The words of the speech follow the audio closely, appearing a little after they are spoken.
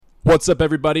What's up,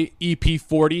 everybody?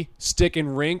 EP40, Stick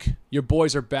and Rink. Your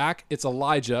boys are back. It's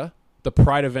Elijah, the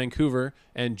pride of Vancouver,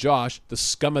 and Josh, the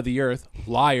scum of the earth,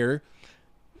 liar,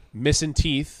 missing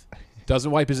teeth,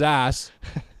 doesn't wipe his ass,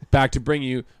 back to bring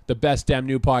you the best damn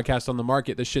new podcast on the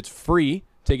market. This shit's free.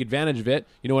 Take advantage of it.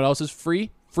 You know what else is free?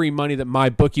 Free money that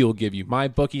MyBookie will give you.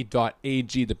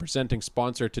 MyBookie.ag, the presenting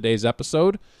sponsor of today's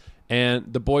episode.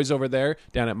 And the boys over there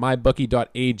down at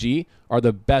mybookie.ag are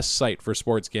the best site for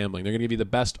sports gambling. They're going to give you the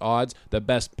best odds, the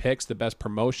best picks, the best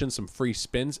promotions, some free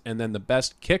spins, and then the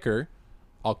best kicker.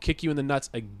 I'll kick you in the nuts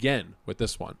again with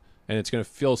this one. And it's going to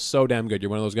feel so damn good. You're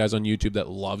one of those guys on YouTube that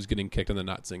loves getting kicked in the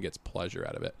nuts and gets pleasure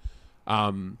out of it.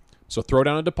 So throw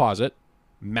down a deposit,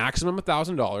 maximum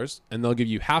 $1,000, and they'll give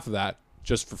you half of that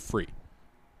just for free.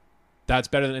 That's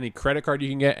better than any credit card you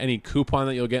can get, any coupon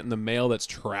that you'll get in the mail that's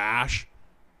trash.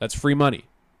 That's free money,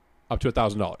 up to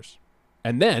 $1,000.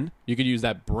 And then you can use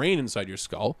that brain inside your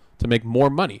skull to make more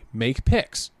money. Make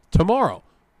picks. Tomorrow,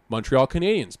 Montreal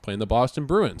Canadiens playing the Boston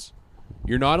Bruins.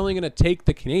 You're not only going to take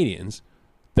the Canadiens,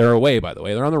 they're away, by the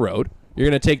way, they're on the road. You're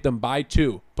going to take them by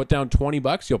 2. Put down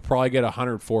 $20, you'll probably get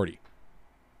 140.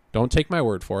 Don't take my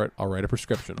word for it. I'll write a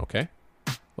prescription, okay?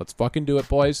 Let's fucking do it,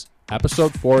 boys.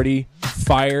 Episode 40.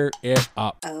 Fire it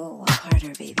up. Oh,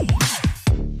 harder, baby.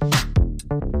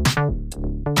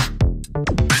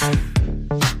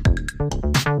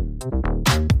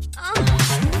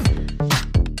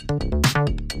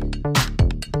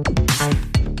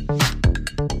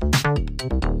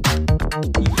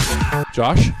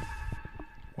 Josh?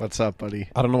 What's up, buddy?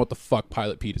 I don't know what the fuck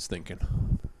Pilot Pete is thinking.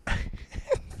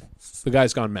 The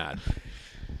guy's gone mad.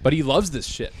 But he loves this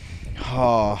shit.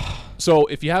 Oh, So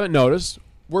if you haven't noticed,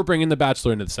 we're bringing The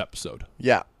Bachelor into this episode.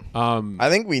 yeah. I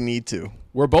think we need to.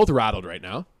 We're both rattled right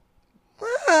now.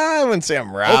 I wouldn't say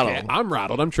I'm rattled. Okay, I'm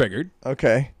rattled. I'm triggered.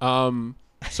 Okay.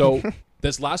 So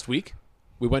this last week,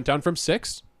 we went down from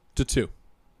 6 to 2.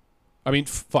 I mean,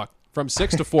 from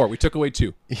 6 to 4. We took away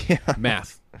 2. Yeah.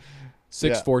 Math.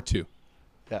 6, Yeah. 4, 2.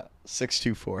 Yeah.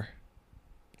 624.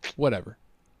 Whatever.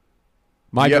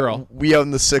 My girl. We out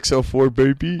in the 604,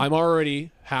 baby. I'm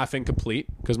already half incomplete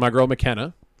because my girl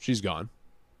McKenna, she's gone.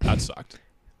 That sucked.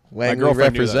 Langley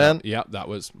represent. Yeah, that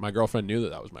was my girlfriend. Knew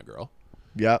that was my girl,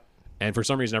 Yeah. and for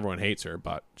some reason everyone hates her,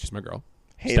 but she's my girl.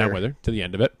 Hate Stand her. with her to the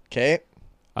end of it. Okay.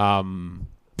 And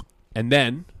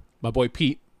then my boy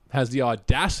Pete has the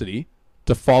audacity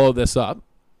to follow this up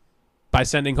by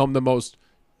sending home the most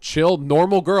chill,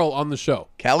 normal girl on the show,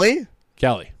 Kelly?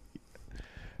 Kelly.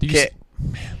 Okay.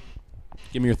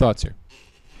 Give me your thoughts here.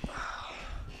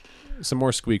 Some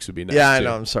more squeaks would be nice. Yeah, I too.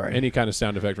 know. I'm sorry. Any kind of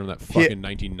sound effect from that fucking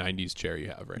 1990s chair you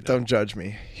have right now. Don't judge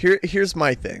me. Here's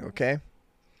my thing, okay?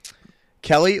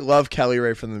 Kelly, loved Kelly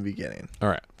right from the beginning. All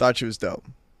right. Thought she was dope.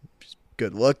 She's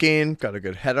good looking, got a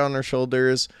good head on her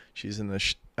shoulders. She's an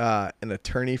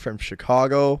attorney from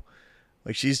Chicago.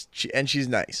 Like she's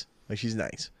nice. Like she's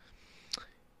nice.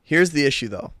 Here's the issue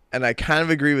though, and I kind of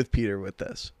agree with Peter with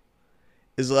this.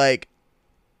 Is like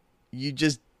you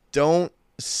just don't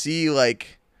see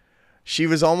like she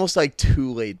was almost like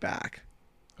too laid back.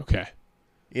 Okay.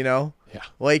 You know? Yeah.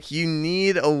 Like you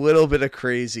need a little bit of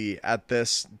crazy at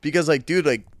this because like dude,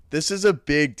 like this is a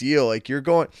big deal. Like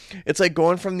it's like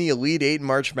going from the Elite 8 in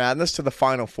March Madness to the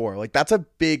Final Four. Like that's a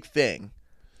big thing.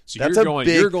 So That's you're a going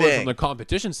big from thing. the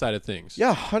competition side of things.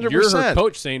 Yeah, 100%. You're her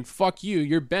coach saying, "Fuck you,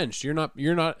 you're benched. You're not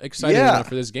excited Yeah. enough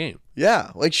for this game."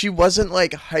 Yeah, like she wasn't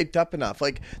like hyped up enough.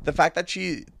 Like the fact that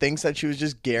she thinks that she was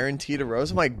just guaranteed a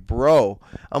rose. I'm like, bro,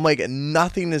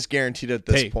 nothing is guaranteed at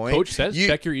this point. Coach says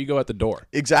check your ego at the door.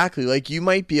 Exactly. Like you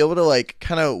might be able to like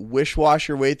kind of wish-wash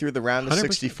your way through the round of 100%.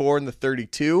 64 and the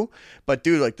 32. But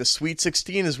dude, like the Sweet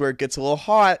 16 is where it gets a little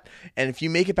hot. And if you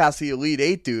make it past the Elite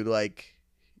 8, dude, like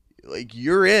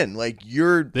you're in. Like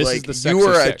you're This is like the sex you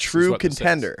of are a six, is true what this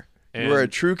contender. says. You are a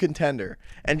And- true contender.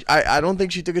 And I don't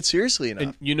think she took it seriously enough.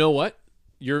 And you know what?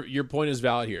 Your point is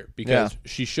valid here because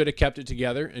she should have kept it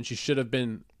together and she should have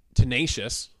been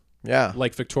tenacious Yeah.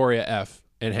 like Victoria F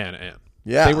and Hannah Ann.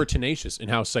 Yeah. They were tenacious in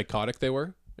how psychotic they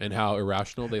were and how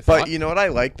irrational they thought. But you know what I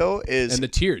like though is and the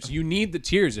tears. You need the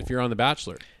tears if you're on The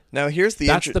Bachelor. now here's the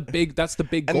That's the big goal.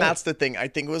 and that's the thing. I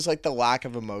think it was like the lack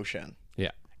of emotion. Yeah.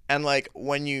 And like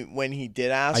when he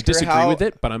did ask I disagree her how, with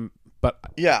it, but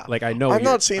Yeah. like I know I'm you're-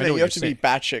 not saying I that know you what have to you're be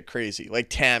batshit crazy like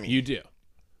Tammy. You do.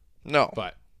 No.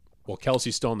 But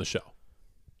Kelsey's still on the show.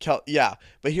 Yeah.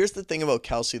 But here's the thing about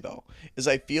Kelsey though, is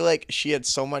I feel like she had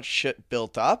so much shit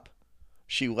built up.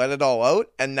 She let it all out,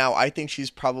 and now I think she's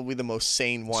probably the most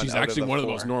sane one. She's out actually of one of the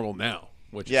four. most normal now,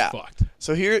 which Yeah. is fucked.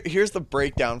 So here's the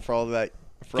breakdown for all that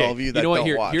for all of you that know what?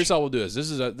 don't watch. Here's how we'll do this. This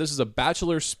is a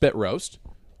bachelor spit roast.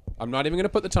 I'm not even going to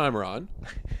put the timer on.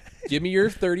 Give me your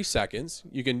 30 seconds.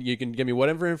 You can give me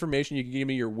whatever information. You can give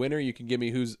me your winner. You can give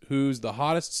me who's the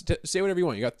hottest. Say whatever you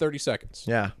want. You got 30 seconds.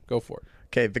 Yeah. Go for it.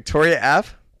 Okay, Victoria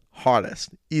F, hottest,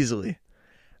 easily.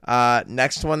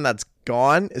 Next one that's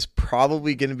gone is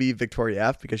probably going to be Victoria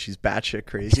F because she's batshit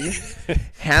crazy.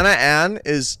 Hannah Ann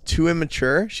is too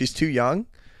immature. She's too young.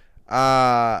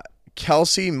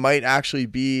 Kelsey might actually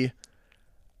be...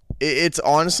 It's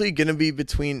honestly going to be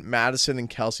between Madison and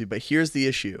Kelsey, but here's the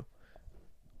issue.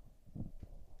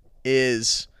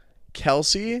 Is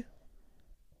Kelsey,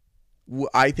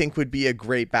 I think, would be a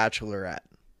great bachelorette.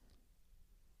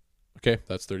 Okay,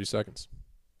 that's 30 seconds.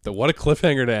 What a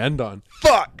cliffhanger to end on.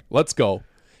 Fuck! Let's go.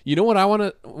 You know what I'm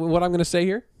going to say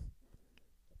here?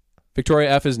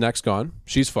 Victoria F is next gone.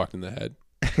 She's fucked in the head.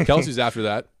 Kelsey's after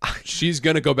that. She's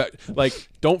going to go back. Like,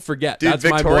 don't forget. Dude, That's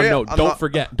my Victoria, one note. Don't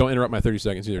forget. Don't interrupt my 30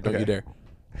 seconds either. Don't Okay. you dare.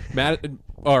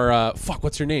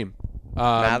 What's her name?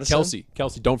 Madison?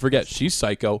 Kelsey, don't forget. She's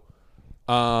psycho.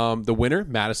 The winner,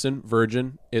 Madison,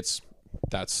 virgin.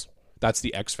 That's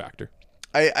the X factor.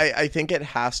 I think it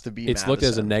has to be It's Madison. looked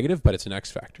as a negative, but it's an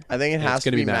X factor. I think it And has it's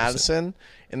to gonna be Madison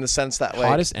in the sense that, like,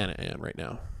 Hottest Anna Ann right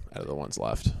now out of the ones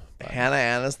left. But Hannah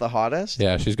Anna's the hottest.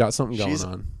 yeah, she's got something going She's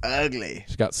on. ugly.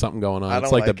 She's got something going on. I It's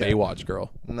don't like like the it. Baywatch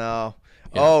girl. No.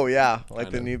 Yeah. Oh, yeah. Like I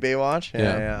the know. new Baywatch?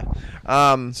 Yeah.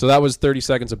 Yeah. So that was 30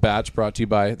 seconds of batch brought to you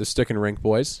by the Stick and Rink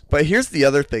Boys. But here's the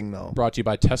other thing, though. Brought to you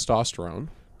by Testosterone.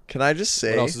 Can I just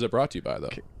say... What else is it brought to you by, though?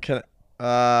 Can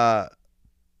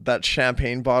that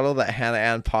champagne bottle that Hannah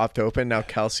Ann popped open, now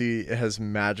Kelsey has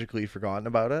magically forgotten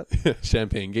about it.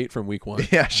 Champagne Gate from week 1.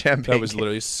 Yeah, champagne. That was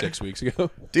literally 6 weeks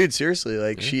ago. Dude, seriously,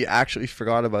 like, she actually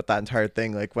forgot about that entire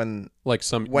thing. Like, when Like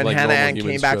Hannah normal Ann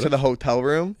humans came back should to the have. hotel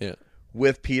room Yeah.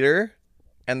 with Peter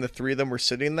and the three of them were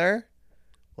sitting there,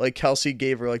 like, Kelsey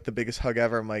gave her, like, the biggest hug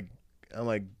ever. I'm like,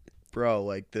 bro,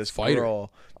 like, this Fighter. girl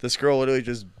literally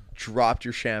just dropped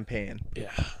your champagne.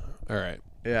 Yeah. All right.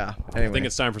 Yeah. I Anyway, think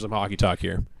it's time for some hockey talk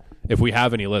here. If we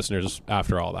have any listeners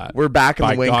after all that. we're back in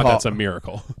By the wing God, call. that's a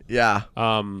miracle. Yeah.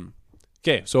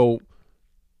 Okay, so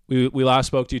we last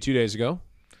spoke to you 2 days ago.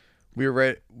 We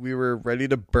were ready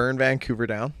to burn Vancouver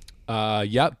down.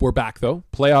 Yeah, we're back though.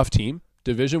 Playoff team,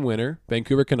 division winner,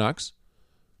 Vancouver Canucks.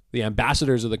 The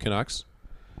ambassadors of the Canucks,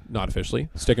 not officially,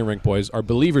 Stick and Rink Boys, are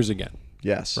believers again,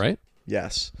 Yes. right?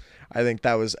 Yes. I think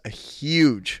that was a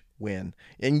huge win.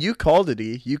 And you called it,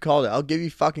 E. You called it. I'll give you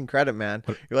fucking credit, man.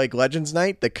 You're like, Legends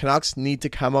Night, the Canucks need to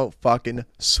come out fucking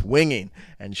swinging.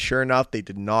 And sure enough, they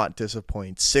did not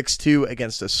disappoint. 6-2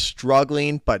 against a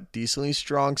struggling but decently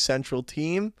strong Central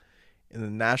team. In the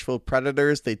Nashville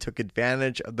Predators, they took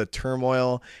advantage of the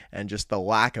turmoil and just the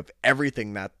lack of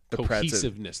everything that the Preds...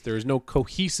 Cohesiveness. There is no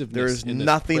cohesiveness. There is in the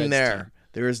nothing Preds there. team.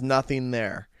 There is nothing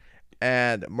there.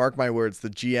 And mark my words, the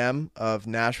GM of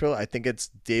Nashville, I think it's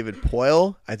David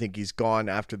Poile. I think he's gone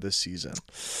after this season.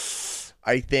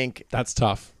 I think That's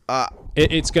tough.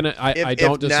 It's gonna. I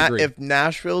don't disagree. if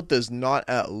Nashville does not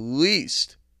at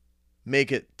least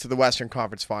make it to the Western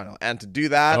Conference Final, and to do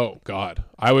that, Oh God!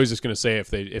 I was just gonna say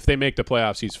if they make the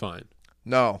playoffs, he's fine.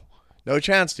 no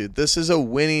chance, dude. This is a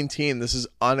winning team. This is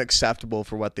unacceptable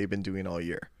for what they've been doing all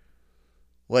year.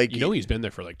 Like, You know he's been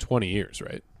there for like 20 years,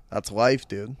 right? that's life,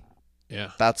 dude.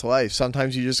 Yeah. That's life.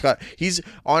 Sometimes you just got...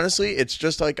 Honestly, it's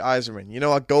just like Yzerman. You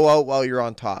know what? Go out while you're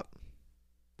on top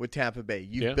with Tampa Bay.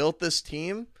 You built this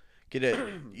team. Get it,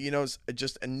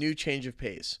 just a new change of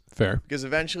pace. Fair. Because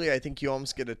eventually I think you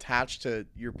almost get attached to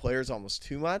your players almost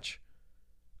too much.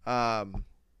 And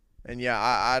yeah,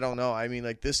 I don't know. I mean,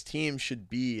 like, this team should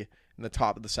be in the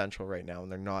top of the Central right now, and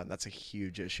they're not, and that's a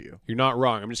huge issue. You're not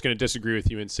wrong. I'm just going to disagree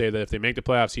with you and say that if they make the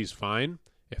playoffs, he's fine.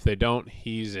 If they don't,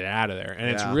 he's out of there. And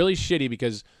it's Yeah. really shitty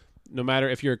because no matter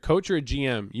if you're a coach or a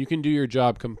GM, you can do your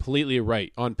job completely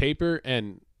right on paper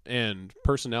and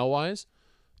personnel-wise.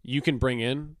 You can bring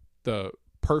in the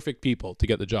perfect people to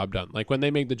get the job done. Like when they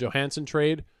made the Johansson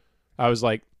trade, I was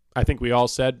like, I think we all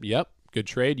said, yep, good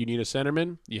trade. You need a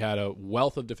centerman. You had a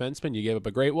wealth of defensemen. You gave up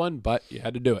a great one, but you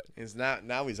had to do it.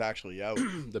 Now he's actually out.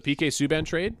 The PK Subban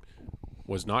trade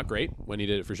was not great when he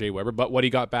did it for Shea Weber, but what he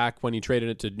got back when he traded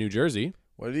it to New Jersey,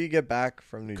 What did he get back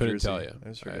from New couldn't Jersey? tell you. I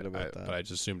just forget about that. But I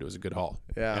just assumed it was a good haul.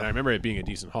 Yeah. And I remember it being a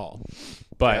decent haul.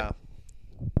 But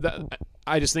Yeah.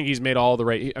 I just think he's made all the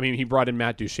right. I mean, he brought in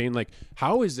Matt Duchene. Like,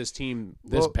 how is this team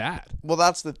this bad? Well,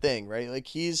 that's the thing, right? Like,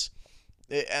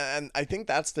 and I think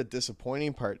that's the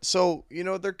disappointing part. So,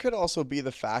 there could also be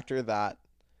the factor that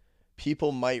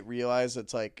people might realize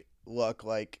it's like, look,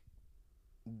 like,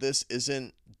 this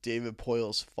isn't David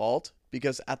Poile's fault,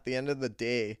 because at the end of the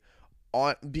day,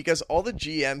 because all the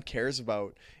GM cares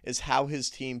about is how his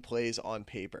team plays on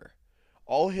paper.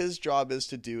 All his job is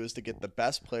to do is to get the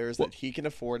best players that he can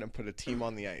afford and put a team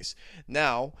on the ice.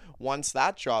 Now, once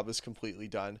that job is completely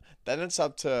done, then it's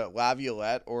up to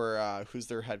Laviolette or who's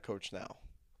their head coach now?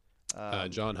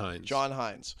 John Hines. John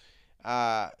Hines.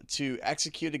 To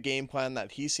execute a game plan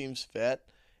that he seems fit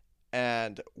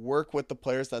and work with the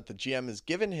players that the GM has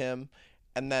given him,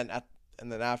 and then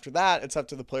after that, it's up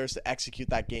to the players to execute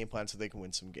that game plan so they can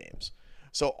win some games.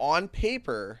 So on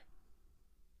paper,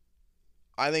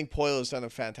 I think Poyle has done a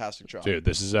fantastic job. Dude,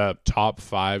 this is a top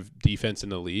 5 defense in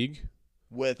the league.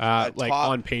 With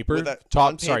on paper,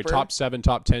 top 7,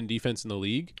 top 10 defense in the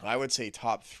league. I would say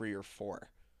top 3 or 4.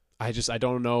 I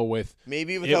don't know with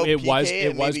maybe without it PK,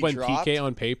 it was when dropped. PK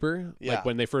on paper, like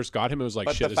when they first got him, it was like,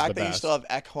 but shit, the this is fact the that best. you still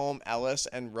have Ekholm, Ellis,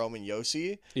 and Roman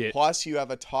Yossi, Yeah. plus you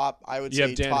have a top, I would You say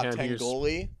have Dan top Hand 10 here.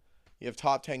 goalie. You have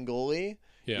top 10 goalie.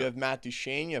 Yeah. You have Matt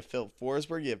Duchene. You have Philip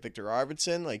Forsberg. You have Victor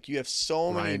Arvidsson. Like you have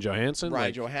so many. Ryan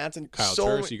Johansson, Kyle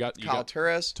Turris. You got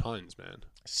Turris. tons, man.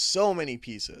 So many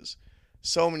pieces.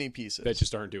 That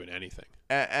just aren't doing anything.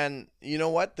 And you know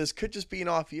what? This could just be an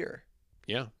off year.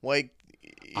 Yeah. Like,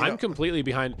 I'm completely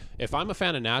behind. If I'm a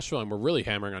fan of Nashville, and we're really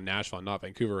hammering on Nashville and not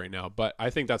Vancouver right now, but I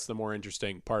think that's the more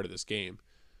interesting part of this game,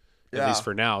 at least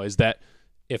for now, is that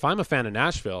if I'm a fan of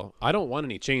Nashville, I don't want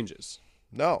any changes.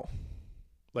 No.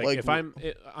 Like if I'm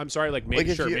sorry, like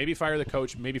maybe like maybe fire the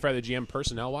coach, maybe fire the GM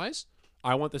personnel wise.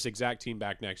 I want this exact team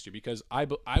back next year because I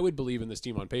would believe in this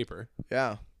team on paper.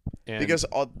 Yeah. And because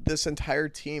this entire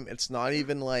team, it's not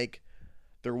even like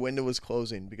their window is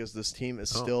closing because this team is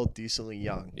still decently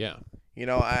young. Yeah. You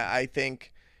know, I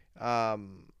think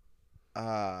Roman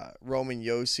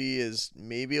Yossi is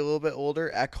maybe a little bit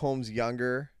older. Ekholm's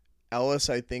younger. Ellis,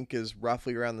 I think, is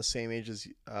roughly around the same age as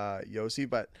Yossi.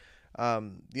 But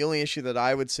the only issue that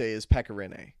I would say is Pekka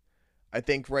Rinne. I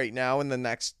think right now in the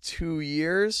next 2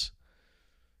 years,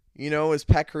 you know, is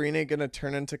Pekka Rinne going to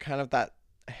turn into kind of that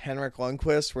Henrik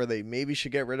Lundqvist where they maybe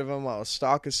should get rid of him while his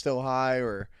stock is still high,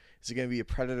 or is he going to be a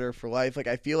predator for life? Like,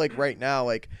 I feel like right now,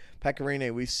 like Pekka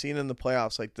Rinne, we've seen in the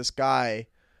playoffs, like this guy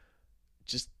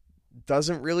just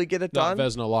doesn't really get it done. Not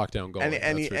Vezina lockdown goal.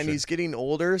 And he's getting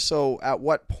older. So at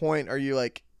what point are you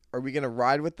like, are we going to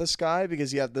ride with this guy?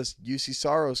 Because you have this UC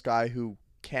Saros guy who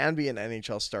can be an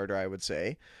NHL starter, I would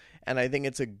say. And I think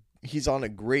he's on a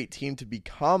great team to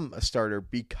become a starter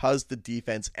because the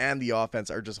defense and the offense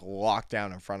are just locked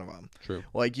down in front of him. True.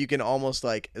 Like you can almost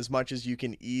like, as much as you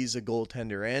can ease a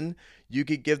goaltender in, you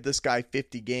could give this guy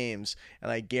 50 games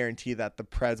and I guarantee that the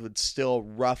Preds would still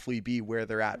roughly be where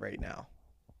they're at right now.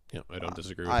 Yeah, I don't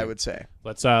disagree with I you. would say.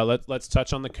 Let's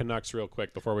touch on the Canucks real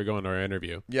quick before we go into our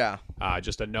interview. Yeah.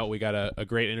 Just a note, we got a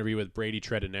great interview with Brady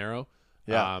Tredinero.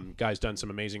 Yeah. Guy's done some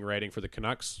amazing writing for the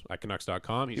Canucks at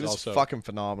Canucks.com. He was also fucking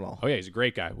phenomenal. Oh yeah, he's a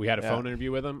great guy. We had a phone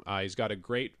interview with him. He's got a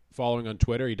great following on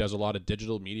Twitter. He does a lot of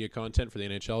digital media content for the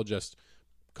NHL, just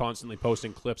constantly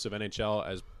posting clips of NHL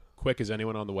as quick as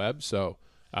anyone on the web. So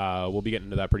we'll be getting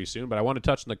into that pretty soon. But I want to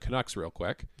touch on the Canucks real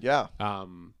quick. Yeah.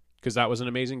 Because that was an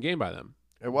amazing game by them.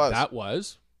 It was. That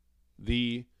was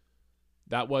the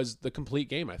complete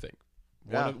game, I think.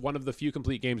 One of the few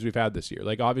complete games we've had this year.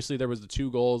 Like, obviously, there was the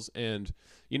 2 goals, and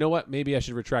you know what? Maybe I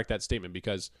should retract that statement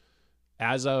because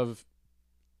as of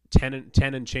 10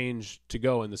 and change to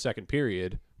go in the second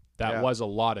period, that was a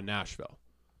lot of Nashville.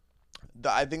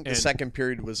 I think the second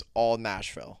period was all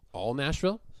Nashville. All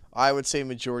Nashville? I would say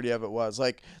majority of it was.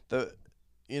 Like, the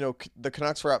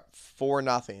Canucks were up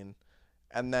 4-0,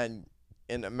 and then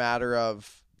in a matter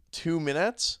of 2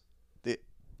 minutes,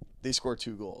 they scored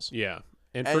 2 goals. Yeah.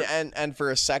 And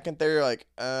for a second there, you're like,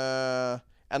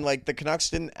 and like the Canucks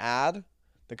didn't add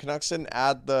the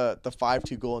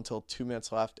 5-2 goal until 2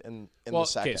 minutes left in the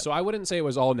second. Okay, so I wouldn't say it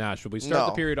was all Nashville. We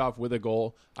start the period off with a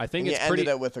goal. I think it's pretty. Ended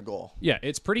it with a goal. Yeah,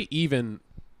 it's pretty even.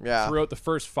 Yeah. Throughout the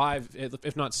first 5,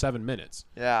 if not 7 minutes.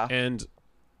 Yeah. And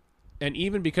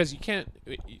even because you can't,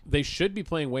 they should be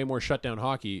playing way more shutdown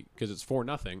hockey because it's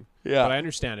 4-0. Yeah. But I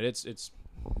understand it. It's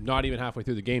not even halfway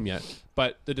through the game yet.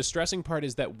 But the distressing part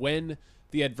is that when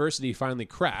the adversity finally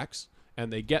cracks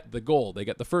and they get the goal, they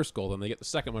get the first goal, then they get the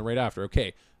second one right after.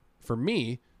 Okay, for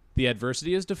me, the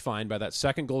adversity is defined by that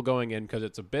second goal going in because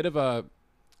it's a bit of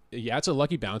it's a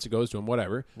lucky bounce. It goes to him,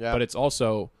 whatever. Yeah. But it's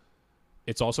also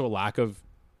a lack of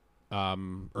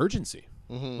urgency.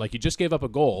 Mm-hmm. Like, you just gave up a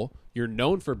goal. You're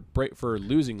known for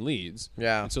losing leads.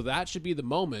 Yeah. And so that should be the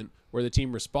moment where the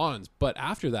team responds. But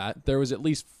after that, there was at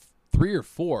least 3 or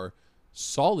 4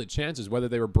 solid chances, whether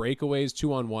they were breakaways,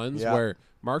 2-on-1s, where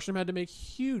Markstrom had to make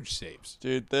huge saves.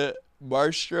 Dude, the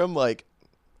Markstrom, like,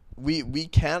 we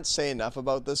can't say enough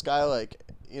about this guy. Like,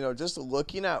 you know, just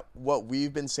looking at what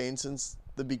we've been saying since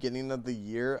the beginning of the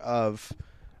year of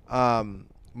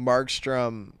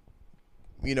Markstrom,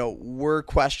 we're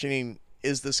questioning,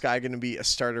 is this guy going to be a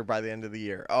starter by the end of the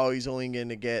year? Oh, he's only going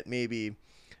to get maybe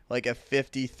like a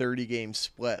 50-30 game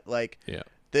split. Like, Yeah.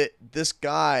 This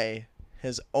guy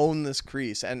has owned this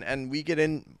crease, and we get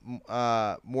in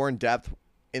more in depth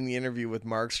in the interview with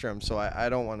Markstrom, so I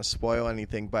don't want to spoil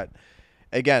anything. But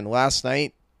again, last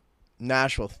night,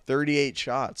 Nashville, 38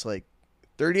 shots, like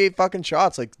 38 fucking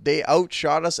shots. Like, they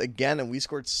outshot us again, and we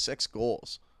scored 6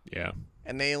 goals. Yeah.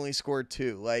 And they only scored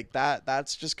 2. Like,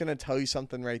 that's just going to tell you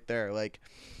something right there. Like,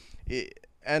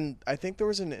 and I think there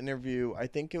was an interview, I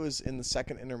think it was in the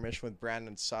second intermission with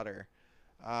Brandon Sutter.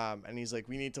 And he's like,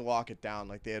 we need to lock it down.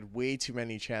 Like, they had way too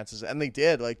many chances. And they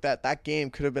did. Like, that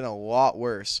game could have been a lot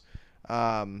worse.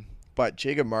 But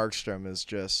Jacob Markstrom is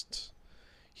just,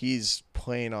 he's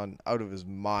playing out of his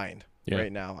mind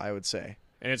right now, I would say.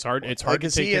 And it's hard Like, to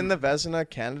is take he him in the Vezina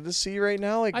candidacy right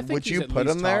now? Like, I think would he's you at put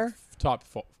least him there? Top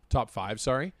 5,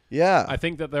 sorry. Yeah. I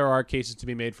think that there are cases to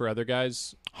be made for other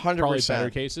guys. 100%. Probably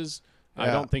better cases. I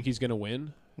Yeah. don't think he's going to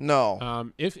win.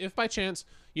 No. If by chance,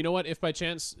 you know what? If by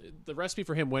chance, the recipe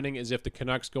for him winning is if the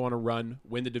Canucks go on a run,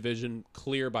 win the division,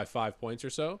 clear by 5 points or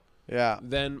so, Yeah.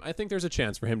 then I think there's a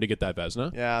chance for him to get that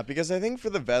Vezina. Yeah, because I think for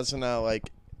the Vezina,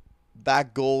 like,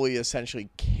 that goalie essentially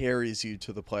carries you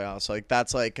to the playoffs. Like,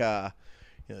 that's like,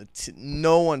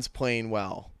 no one's playing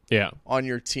well Yeah. on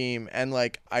your team. And,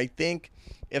 like, I think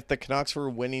if the Canucks were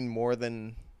winning more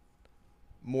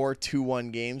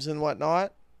 2-1 games and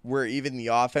whatnot, where even the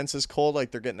offense is cold,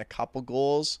 like, they're getting a couple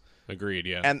goals. Agreed,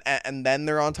 yeah. And then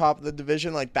they're on top of the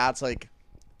division, like, that's like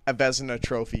a Vezina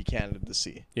trophy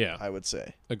candidacy. Yeah. I would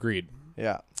say. Agreed.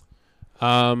 Yeah.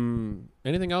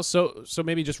 Anything else? So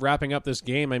maybe just wrapping up this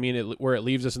game. I mean, where it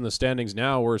leaves us in the standings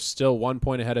now, we're still 1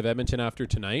 point ahead of Edmonton after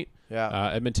tonight.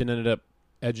 Yeah. Edmonton ended up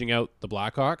edging out the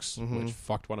Blackhawks, which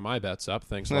fucked one of my bets up.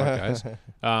 Thanks a lot, guys.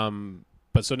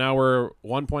 But so now we're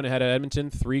 1 point ahead of Edmonton,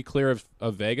 3 clear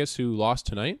of Vegas, who lost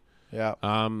tonight. Yeah.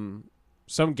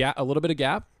 Some gap, a little bit of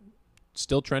gap,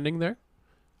 still trending there.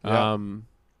 Yeah.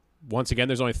 Once again,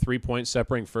 there's only 3 points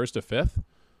separating first to fifth.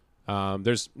 Now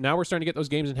we're starting to get those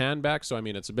games in hand back, so I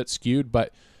mean it's a bit skewed,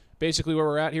 but basically where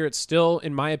we're at here, it's still,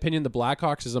 in my opinion, the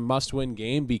Blackhawks is a must-win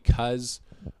game because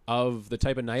of the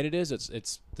type of night it is.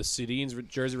 It's the Sedin's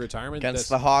jersey retirement Against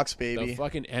the Hawks, baby. The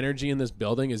fucking energy in this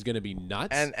building is going to be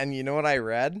nuts. And you know what I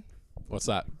read? What's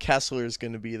that? Kessler's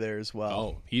going to be there as well.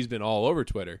 Oh, he's been all over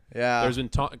Twitter. Yeah. There's been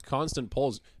constant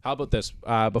polls. How about this?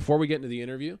 Before we get into the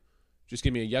interview, just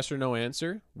give me a yes or no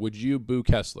answer. Would you boo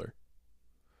Kessler?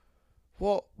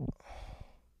 Well,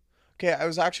 okay, I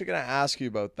was actually going to ask you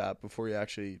about that before you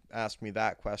actually asked me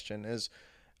that question.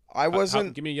 I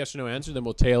wasn't... Give me a yes or no answer, then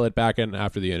we'll tail it back in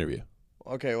after the interview.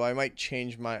 Okay, well, I might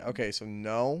change my... Okay, so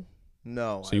no.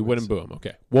 So you wouldn't boo him.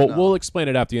 Okay. We'll explain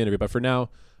it after the interview, but for now,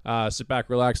 sit back,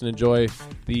 relax, and enjoy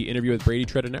the interview with Brady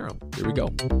Tredinero. Here we go.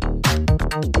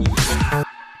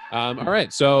 All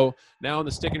right, so now on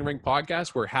the Stick and Ring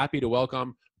podcast, we're happy to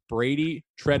welcome Brady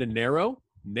Tredinero.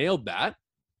 Nailed that.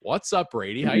 What's up,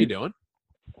 Brady? How you doing?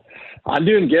 I'm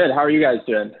doing good. How are you guys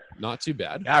doing? Not too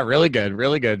bad. Yeah, really good.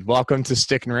 Really good. Welcome to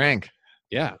Stick and Rank.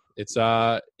 Yeah,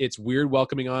 it's weird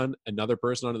welcoming on another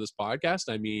person onto this podcast.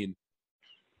 I mean,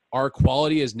 our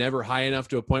quality is never high enough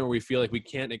to a point where we feel like we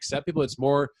can't accept people. It's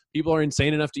more people are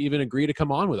insane enough to even agree to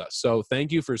come on with us. So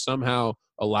thank you for somehow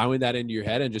allowing that into your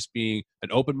head and just being an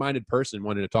open-minded person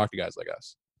wanting to talk to guys like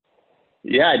us.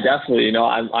 Yeah, definitely. You know,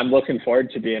 I'm looking forward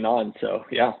to being on. So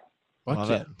yeah.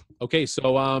 Love it. Okay,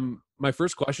 so my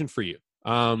first question for you.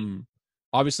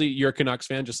 Obviously, you're a Canucks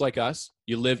fan just like us.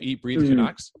 You live, eat, breathe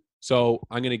Canucks. So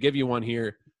I'm going to give you one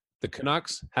here. The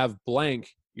Canucks have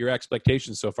blank your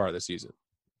expectations so far this season.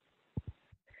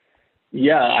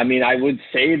 Yeah, I mean, I would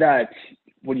say that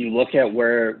when you look at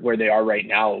where they are right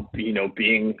now, you know,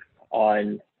 being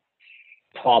on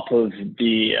top of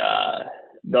the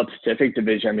Pacific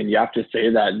Division, I mean, you have to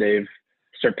say that they've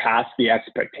surpassed the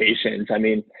expectations. I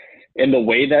mean, in the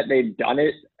way that they've done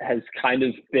it has kind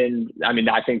of been, I mean,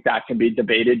 I think that can be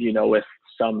debated, you know, with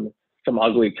some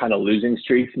ugly kind of losing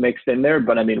streaks mixed in there.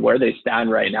 But I mean, where they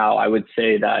stand right now, I would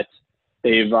say that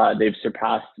they've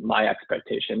surpassed my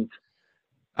expectations.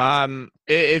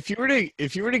 If you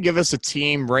were to give us a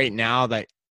team right now that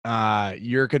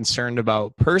you're concerned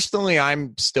about, personally,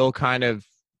 I'm still kind of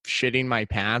shitting my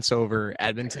pants over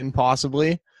Edmonton,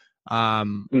 possibly.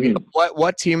 You know,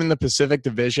 what team in the Pacific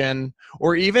Division,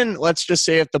 or even let's just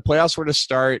say if the playoffs were to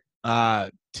start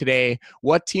today,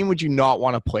 what team would you not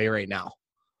want to play right now?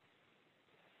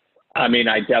 I mean,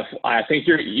 I think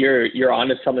you're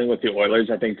onto something with the Oilers.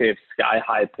 I think they have sky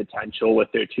high potential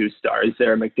with their 2 stars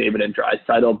there, McDavid and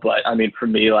Draisaitl. But I mean, for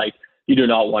me, like, you do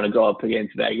not want to go up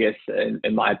against Vegas,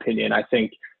 in my opinion. I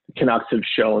think the Canucks have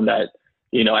shown that,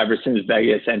 ever since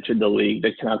Vegas entered the league,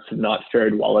 the Canucks have not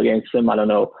fared well against them. I don't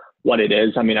know what it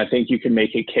is. I mean, I think you can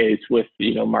make a case with,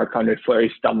 Marc-Andre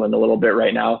Fleury stumbling a little bit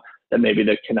right now that maybe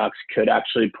the Canucks could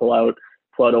actually pull out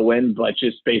a win, but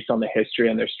just based on the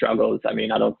history and their struggles, I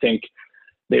mean, I don't think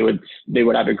they would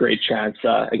have a great chance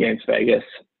against Vegas.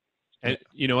 And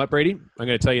you know what, Brady? I'm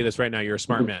going to tell you this right now. You're a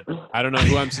smart man. I don't know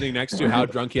who I'm sitting next to, how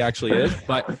drunk he actually is,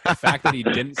 but the fact that he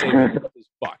didn't say Vegas is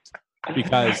fucked,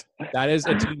 because that is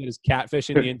a team that is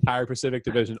catfishing the entire Pacific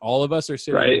Division. All of us are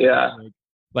sitting right, yeah.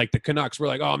 Like the Canucks, we're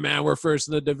like, oh man, we're first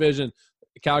in the division.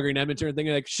 Calgary and Edmonton are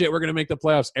thinking like, shit, we're going to make the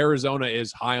playoffs. Arizona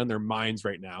is high on their minds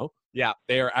right now. Yeah.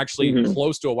 They are actually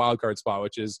close to a wild card spot,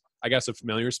 which is, I guess, a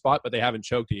familiar spot, but they haven't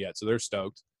choked it yet, so they're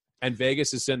stoked. And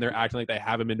Vegas is sitting there acting like they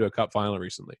haven't been to a cup final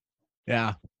recently.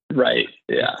 Yeah. Right.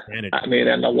 Yeah. I mean,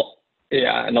 and a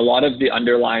lot of the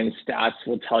underlying stats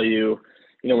will tell you,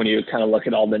 when you kind of look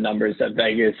at all the numbers, that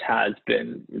Vegas has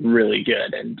been really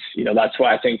good. And, that's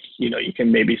why I think, you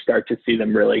can maybe start to see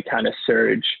them really kind of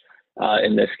surge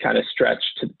in this kind of stretch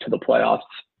to the playoffs.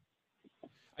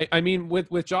 I mean,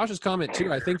 with Josh's comment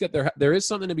too, I think that there is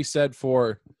something to be said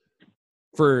for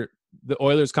the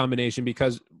Oilers combination,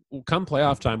 because come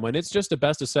playoff time, when it's just a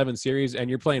best of 7 series and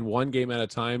you're playing one game at a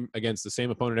time against the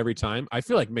same opponent every time, I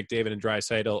feel like McDavid and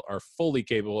Draisaitl are fully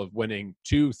capable of winning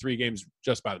 2-3 games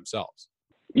just by themselves.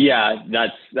 Yeah,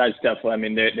 that's definitely. I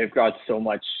mean, they've got so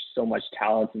much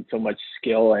talent and so much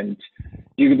skill. And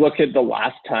you look at the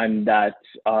last time that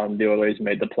the Oilers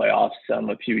made the playoffs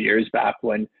a few years back,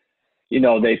 when they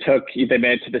made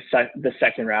it to the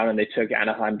second round and they took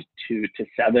Anaheim to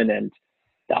 7, and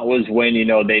that was when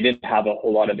they didn't have a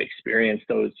whole lot of experience.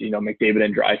 Those McDavid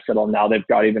and Draisaitl, now they've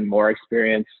got even more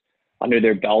experience under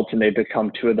their belt, and they've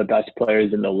become 2 of the best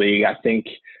players in the league. I think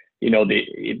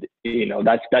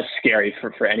that's scary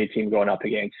for any team going up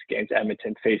against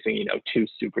Edmonton, facing 2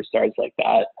 superstars like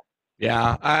that.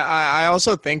 Yeah, I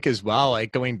also think as well,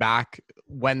 like going back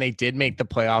when they did make the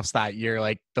playoffs that year,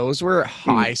 like those were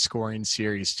high scoring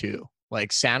series too.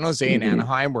 Like San Jose and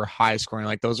Anaheim were high scoring.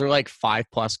 Like those are like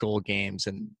 5+ goal games,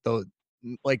 and those,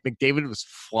 like McDavid was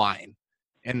flying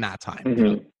in that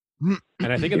time.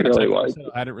 And I think at the time he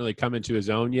hadn't really come into his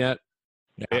own yet.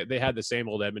 Yeah. They had the same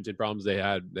old Edmonton problems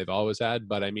they've always had.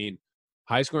 But I mean,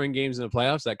 high scoring games in the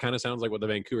playoffs, that kind of sounds like what the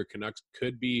Vancouver Canucks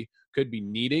could be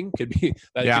needing. Could be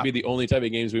the only type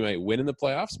of games we might win in the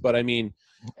playoffs. But I mean,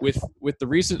 with the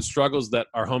recent struggles that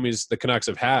our homies the Canucks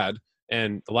have had,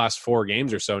 and the last 4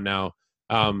 games or so now,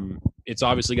 it's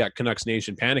obviously got Canucks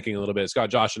Nation panicking a little bit. It's got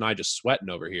Josh and I just sweating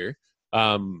over here.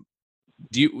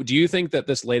 Do you think that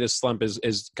this latest slump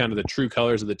is kind of the true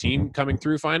colors of the team coming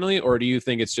through finally, or do you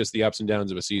think it's just the ups and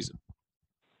downs of a season?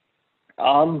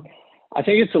 I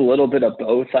think it's a little bit of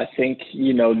both. I think,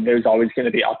 there's always going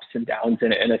to be ups and downs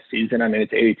in a season. I mean,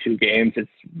 it's 82 games. It's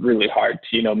really hard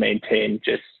to, maintain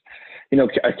just,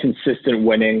 a consistent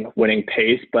winning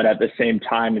pace. But at the same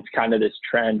time, it's kind of this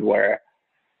trend where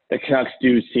the Canucks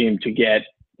do seem to get,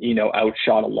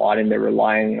 outshot a lot, and they're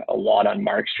relying a lot on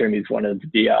Markstrom. He's one of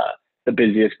the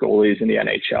busiest goalies in the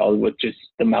NHL, with just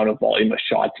the amount of volume of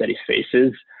shots that he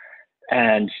faces.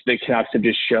 And the Canucks have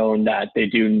just shown that they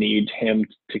do need him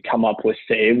to come up with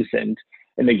saves. And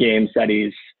in the games that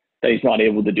he's not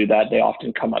able to do that, they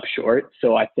often come up short.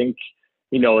 So I think,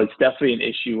 it's definitely an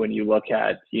issue when you look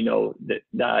at,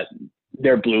 that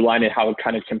their blue line and how it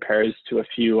kind of compares to a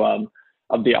few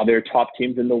of the other top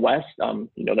teams in the West.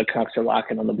 The Canucks are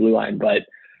lacking on the blue line, but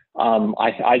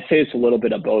I'd say it's a little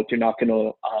bit of both. You're not going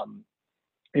to,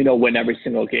 win every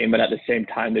single game, but at the same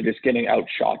time, they're just getting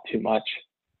outshot too much.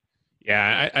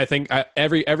 Yeah, I think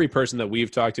every person that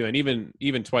we've talked to, and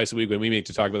even twice a week when we meet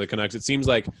to talk about the Canucks, it seems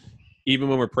like even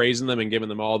when we're praising them and giving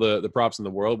them all the props in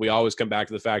the world, we always come back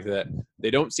to the fact that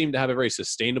they don't seem to have a very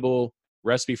sustainable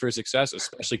recipe for success,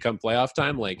 especially come playoff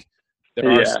time. Like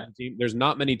there's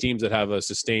not many teams that have a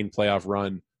sustained playoff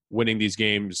run, winning these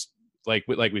games like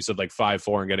we said, like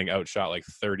 5-4 and getting outshot like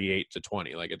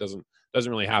 38-20. Like it doesn't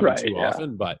really happen too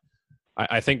often, but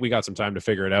I think we got some time to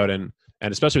figure it out. And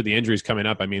especially with the injuries coming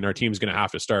up, I mean, our team's going to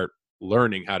have to start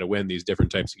learning how to win these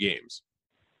different types of games.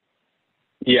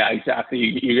 Yeah,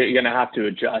 exactly. You're going to have to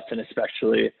adjust, and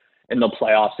especially in the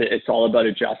playoffs, it's all about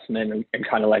adjustment and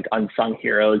kind of like unsung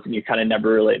heroes, and you kind of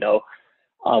never really know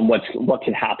what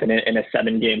can happen in a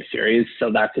 7-game series.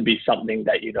 So that could be something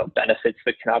that, benefits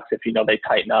the Canucks if, they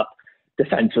tighten up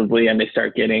defensively and they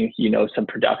start getting, some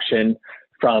production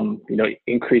from,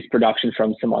 increased production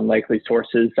from some unlikely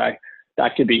sources.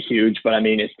 That could be huge, but I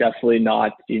mean, it's definitely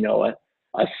not,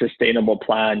 a sustainable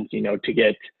plan, to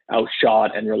get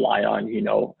outshot and rely on,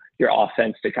 your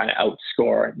offense to kind of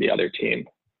outscore the other team.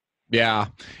 Yeah.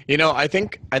 I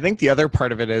think the other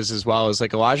part of it is as well is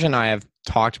like Elijah and I have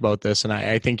talked about this, and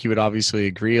I think you would obviously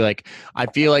agree. Like, I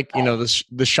feel like,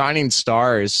 the shining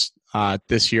stars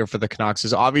this year for the Canucks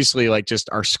is obviously like just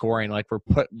our scoring. Like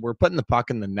we're putting the puck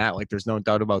in the net. Like there's no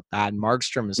doubt about that. And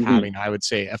Markstrom is having, I would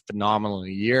say, a phenomenal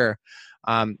year.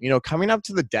 Coming up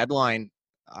to the deadline,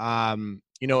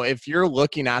 if you're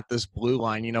looking at this blue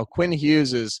line, Quinn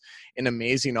Hughes is an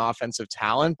amazing offensive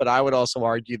talent, but I would also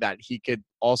argue that he could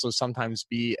also sometimes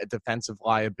be a defensive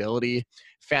liability.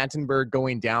 Fantenberg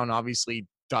going down obviously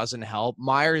doesn't help.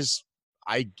 Myers,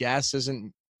 I guess,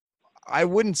 I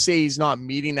wouldn't say he's not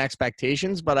meeting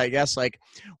expectations, but I guess like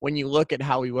when you look at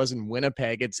how he was in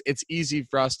Winnipeg, it's easy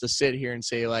for us to sit here and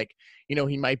say like,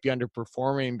 he might be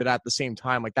underperforming, but at the same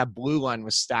time, like that blue line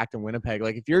was stacked in Winnipeg.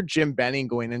 Like if you're Jim Benning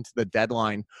going into the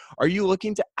deadline, are you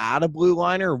looking to add a blue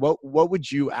liner? What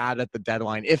would you add at the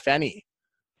deadline, if any?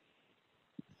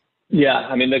 Yeah,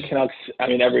 I mean the Canucks. I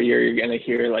mean every year you're going to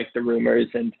hear like the rumors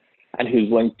and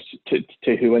who's linked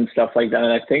to who and stuff like that.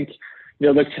 And I think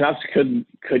the Canucks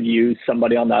could use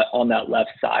somebody on that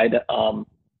left side,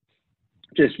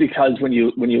 just because when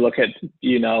you look at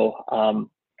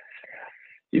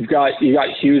you've got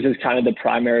Hughes as kind of the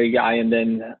primary guy, and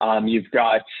then you've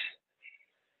got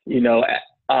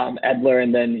Edler,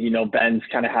 and then Ben's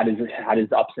kind of had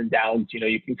his ups and downs.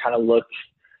 You can kind of look.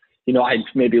 I'd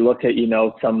maybe look at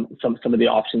some of the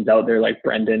options out there like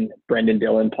Brendan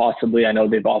Dillon possibly. I know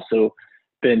they've also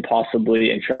been possibly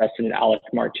interested in Alex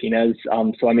Martinez.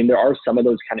 So I mean there are some of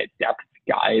those kind of depth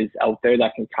guys out there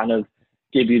that can kind of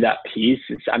give you that piece.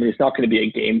 It's not going to be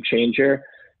a game changer.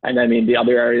 And I mean the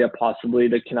other area possibly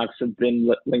the Canucks have been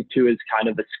linked to is kind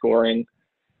of a scoring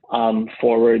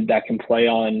forward that can play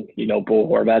on Bo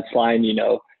Horvat's line.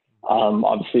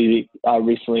 Obviously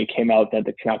recently it came out that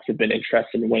the Canucks have been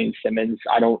interested in Wayne Simmons.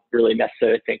 I don't really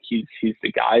necessarily think he's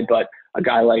the guy, but a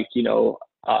guy like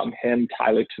him,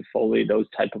 Tyler Toffoli, those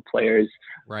type of players,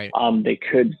 right? They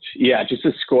could, just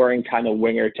a scoring kind of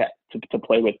winger to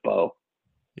play with Bo.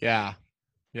 Yeah,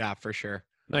 for sure.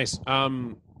 Nice.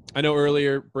 I know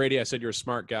earlier, Brady, I said you're a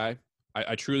smart guy.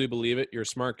 I truly believe it. You're a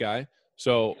smart guy.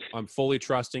 So I'm fully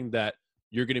trusting that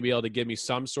you're going to be able to give me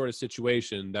some sort of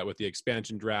situation that with the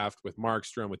expansion draft, with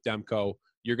Markstrom, with Demko,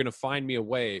 you're going to find me a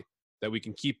way that we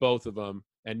can keep both of them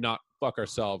and not fuck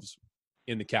ourselves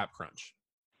in the cap crunch.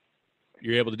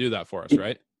 You're able to do that for us,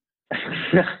 right?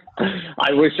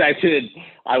 I wish I could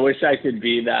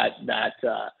be that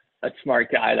a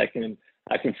smart guy that can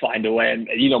find a way, and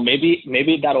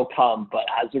maybe that'll come. But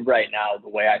as of right now, the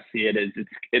way I see it is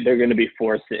they're going to be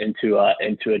forced into a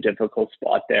difficult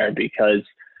spot there, because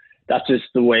that's just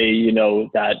the way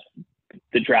that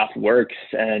the draft works.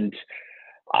 And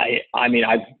I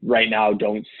right now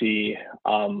don't see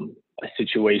a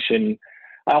situation.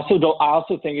 I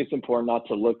also think it's important not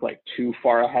to look like too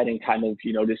far ahead and kind of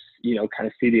just kind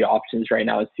of see the options right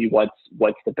now and see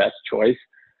what's the best choice.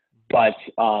 But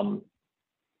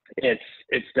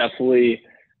it's definitely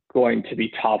going to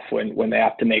be tough when they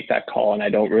have to make that call, and I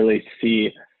don't really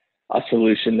see a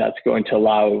solution that's going to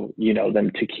allow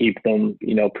them to keep them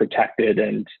protected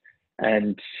and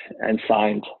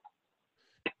signed.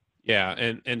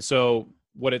 Yeah, and so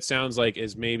what it sounds like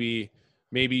is maybe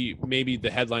the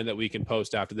headline that we can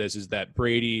post after this is that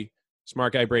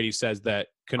smart guy Brady says that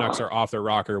Canucks are off their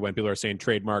rocker when people are saying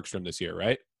trade Markstrom this year,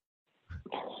 right?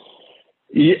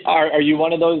 Are you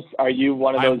one of those? Are you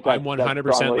one of those? I'm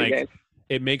 100% like.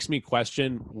 It makes me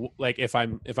question, like, if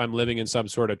I'm living in some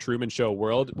sort of Truman Show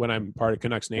world when I'm part of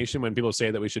Canucks Nation, when people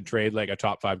say that we should trade like a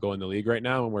top 5 goal in the league right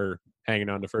now and we're hanging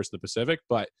on to first in the Pacific.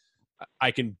 But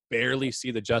I can barely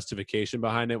see the justification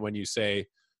behind it when you say,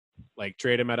 like,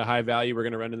 trade him at a high value. We're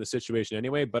going to run into the situation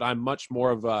anyway. But I'm much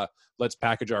more of a let's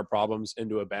package our problems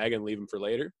into a bag and leave them for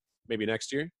later, maybe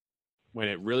next year, when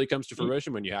it really comes to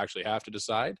fruition, when you actually have to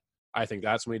decide. I think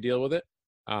that's when we deal with it.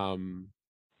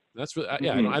 That's really,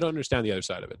 I don't understand the other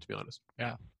side of it, to be honest.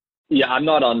 Yeah, I'm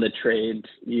not on the trade,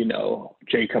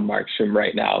 Jacob Markstrom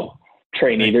right now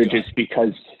train either, just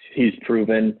because he's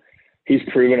proven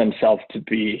himself to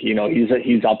be,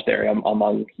 he's up there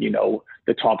among,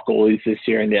 the top goalies this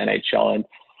year in the NHL. And,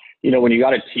 when you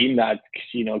got a team that,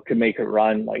 could make a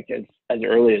run like as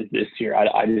early as this year,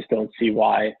 I just don't see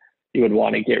why you would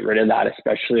want to get rid of that,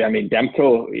 especially, I mean,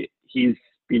 Demko, he's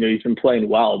been playing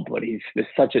well, but he's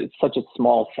such a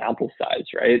small sample size,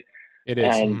 right? It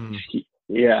is. And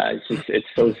it's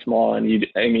so small. And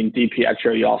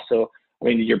DiPietro, you're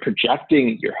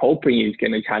hoping he's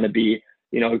going to kind of be,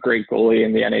 a great goalie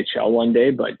in the NHL one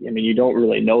day, but you don't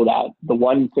really know that. The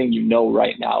one thing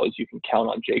right now is you can count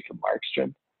on Jacob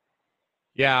Markstrom.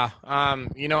 Yeah.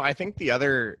 I think the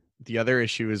other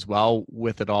issue as well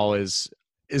with it all is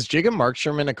Jacob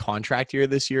Markstrom in a contract year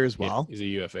this year as Yeah, well. he's a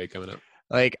UFA coming up.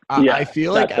 Like I Yeah,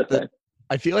 feel like that's the thing.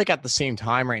 I feel like at the same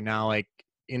time right now, like,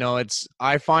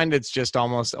 I find it's just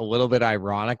almost a little bit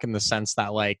ironic in the sense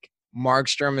that like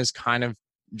Markstrom is kind of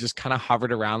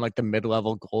hovered around like the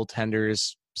mid-level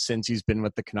goaltenders since he's been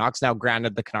with the Canucks. Now,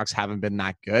 granted, the Canucks haven't been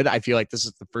that good. I feel like this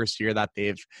is the first year that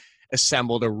they've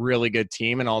assembled a really good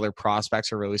team and all their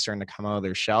prospects are really starting to come out of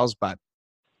their shells. But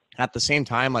at the same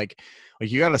time, like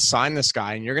you got to sign this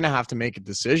guy and you're going to have to make a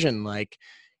decision. Like,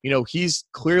 he's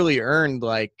clearly earned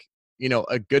like,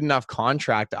 a good enough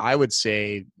contract. I would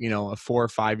say, a 4 or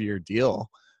 5 year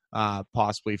deal,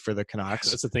 possibly for the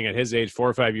Canucks. That's the thing. At his age, 4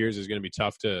 or 5 years is going to be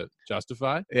tough to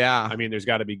justify. Yeah. I mean, there's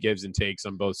got to be gives and takes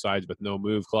on both sides with no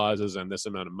move clauses and this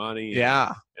amount of money.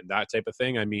 Yeah. And that type of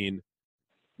thing. I mean,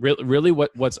 really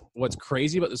what's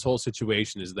crazy about this whole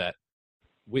situation is that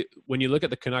when you look at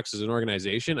the Canucks as an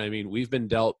organization, I mean, we've been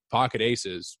dealt pocket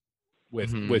aces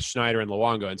with Schneider and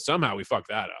Luongo, and somehow we fucked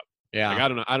that up. Yeah. Like,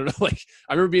 I don't know. Like,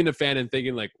 I remember being a fan and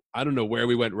thinking, like, I don't know where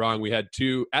we went wrong. We had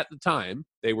two, at the time,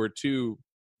 they were two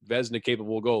Vezina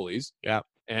capable goalies. Yeah.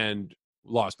 And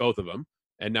lost both of them.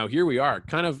 And now here we are,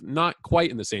 kind of not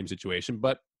quite in the same situation,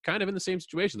 but kind of in the same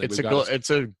situation. Like, it's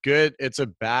a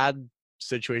bad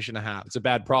situation to have. It's a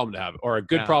bad problem to have, or a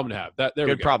good problem to have.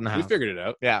 Good problem to have. We figured it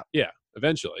out. Yeah. Yeah.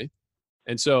 Eventually.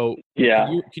 And so, Yeah.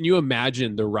 Can you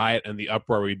imagine the riot and the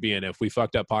uproar we'd be in if we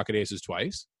fucked up pocket aces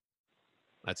twice?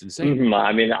 That's insane. Mm-hmm.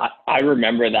 I mean, I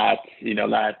remember that,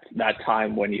 that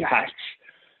time when you had,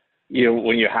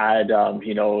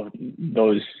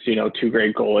 those, two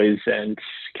great goalies and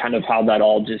kind of how that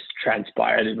all just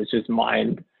transpired. It was just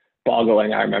mind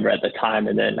boggling. I remember at the time.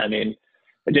 And then, I mean,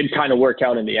 it did kind of work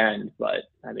out in the end, but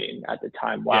I mean, at the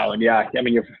time, wow. Yeah. And yeah, I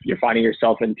mean, you're finding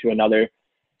yourself into another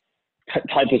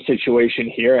type of situation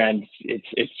here. And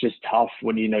it's just tough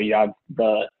when, you have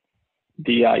the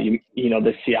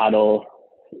Seattle,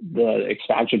 the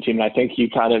expansion team. And I think you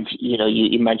kind of,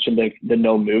 you mentioned the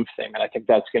no move thing. And I think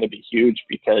that's going to be huge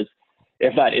because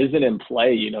if that isn't in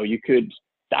play,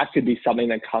 that could be something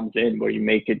that comes in where you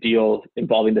make a deal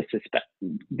involving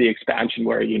the expansion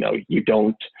where, you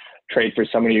don't trade for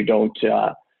someone, you don't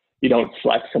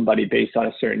select somebody based on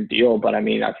a certain deal. But I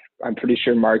mean, I'm pretty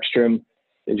sure Markstrom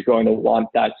is going to want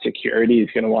that security.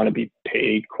 He's going to want to be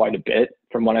paid quite a bit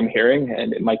from what I'm hearing,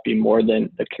 and it might be more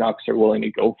than the Canucks are willing to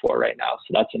go for right now.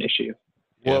 So that's an issue.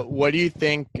 Yeah. What do you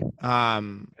think,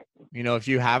 if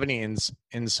you have any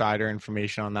insider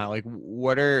information on that, like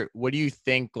what do you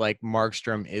think like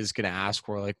Markstrom is going to ask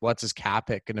for? Like what's his cap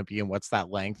hit going to be and what's that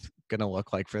length going to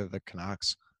look like for the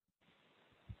Canucks?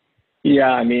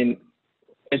 Yeah, I mean,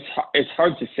 it's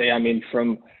hard to say. I mean,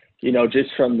 from just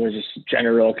from the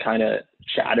general kind of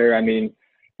chatter, I mean,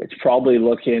 it's probably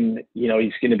looking,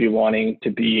 he's going to be wanting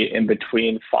to be in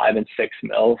between 5 and 6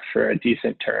 mil for a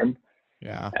decent term.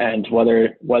 Yeah. And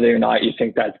whether or not you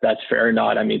think that's fair or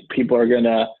not, I mean, people are going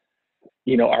to,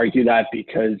 argue that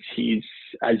because he's,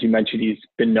 as you mentioned, he's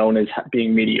been known as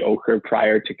being mediocre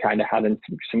prior to kind of having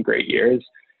some great years.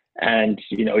 And,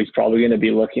 he's probably going to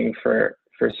be looking for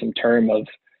some term of,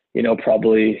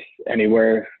 probably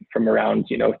anywhere from around,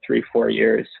 3-4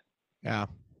 years. Yeah.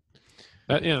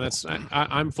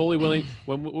 I'm fully willing.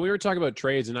 When we were talking about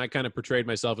trades, and I kind of portrayed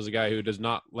myself as a guy who does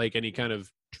not like any kind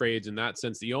of trades in that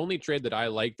sense. The only trade that I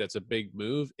like that's a big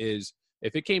move is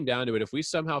if it came down to it, if we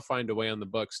somehow find a way on the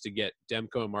books to get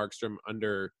Demko and Markstrom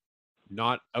under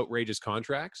not outrageous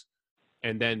contracts,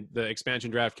 and then the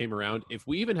expansion draft came around, if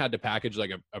we even had to package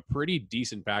like a pretty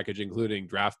decent package, including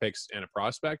draft picks and a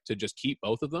prospect to just keep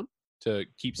both of them to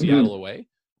keep Seattle away,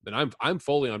 then I'm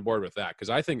fully on board with that. Because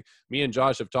I think me and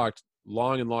Josh have talked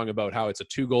long and long about how it's a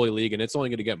 2-goalie league and it's only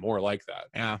going to get more like that.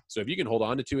 Yeah. So if you can hold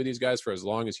on to 2 of these guys for as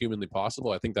long as humanly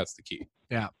possible, I think that's the key.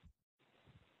 Yeah.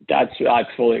 I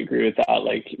fully agree with that.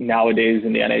 Like nowadays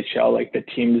in the NHL, like the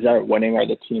teams that are winning are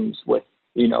the teams with,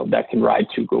 that can ride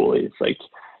 2 goalies. Like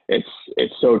it's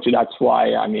so, that's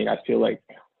why, I mean, I feel like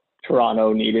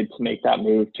Toronto needed to make that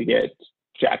move to get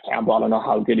Jack Campbell. I don't know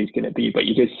how good he's going to be, but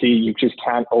you just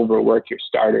can't overwork your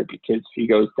starter because if he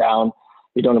goes down,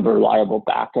 you don't have a reliable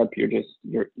backup. You're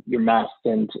messed.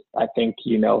 And I think,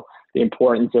 the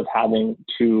importance of having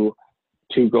two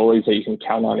goalies that you can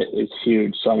count on is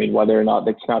huge. So, I mean, whether or not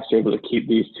the Canucks are able to keep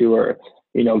these 2 or,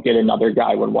 get another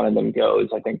guy when one of them goes,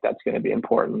 I think that's going to be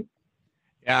important.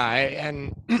 Yeah.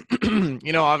 And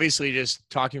obviously just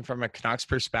talking from a Canucks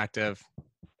perspective,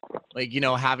 like,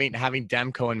 having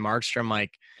Demko and Markstrom,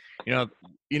 like,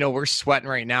 we're sweating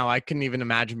right now. I couldn't even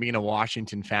imagine being a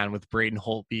Washington fan with Braden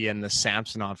Holtby and the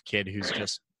Samsonov kid who's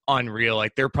just unreal.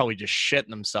 Like they're probably just shitting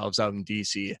themselves out in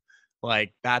DC.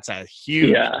 Like that's a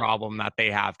huge problem that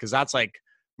they have, because that's like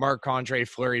Marc-Andre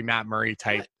Fleury, Matt Murray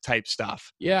type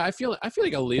stuff. Yeah, I feel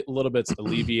like a little bit's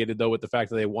alleviated though with the fact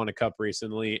that they won a cup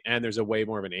recently, and there's a way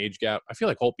more of an age gap. I feel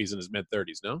like Holtby's in his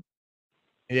mid-30s, no?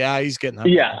 Yeah, he's getting up.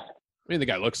 Yeah, I mean the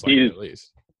guy looks like it at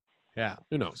least. Yeah,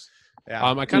 who knows? Yeah,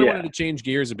 I kind of wanted to change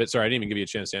gears a bit. Sorry, I didn't even give you a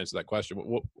chance to answer that question.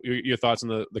 What your thoughts on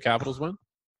the Capitals win?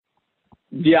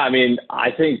 Yeah, I mean,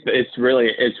 I think it's really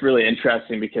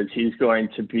interesting because he's going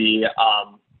to be,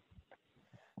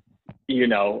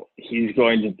 he's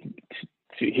going to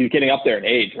he's getting up there in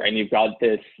age, right? And you've got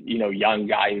this, young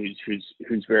guy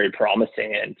who's very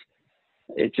promising, and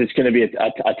it's just going to be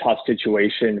a tough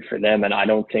situation for them. And I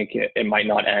don't think it might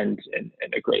not end in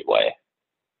a great way.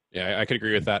 Yeah, I could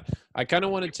agree with that. I kind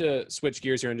of wanted to switch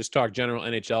gears here and just talk general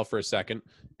NHL for a second.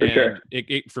 For and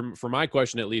sure. For my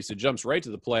question, at least, it jumps right to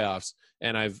the playoffs.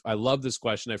 And I love this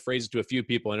question. I phrased it to a few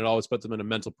people, and it always puts them in a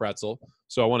mental pretzel.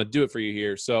 So I want to do it for you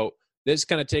here. So this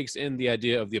kind of takes in the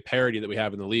idea of the parity that we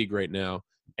have in the league right now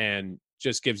and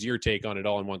just gives your take on it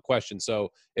all in one question.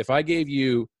 So if I gave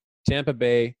you Tampa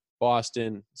Bay,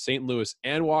 Boston, St. Louis,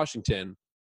 and Washington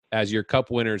as your cup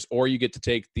winners, or you get to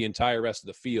take the entire rest of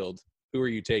the field, who are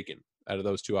you taking out of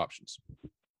those two options?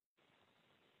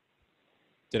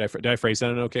 Did I phrase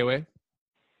that in an okay way?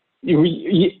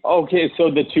 Okay, so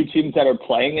the two teams that are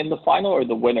playing in the final, or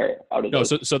the winner out of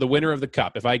those? So the winner of the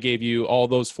cup. If I gave you all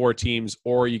those four teams,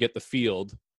 or you get the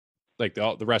field, like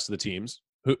the rest of the teams,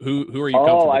 who are you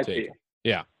comfortable taking?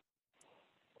 Yeah.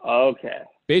 Okay.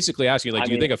 Basically asking,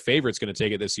 do you think a favorite's going to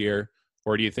take it this year,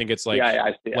 or do you think it's like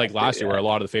last year where a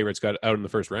lot of the favorites got out in the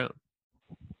first round?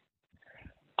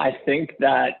 I think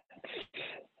a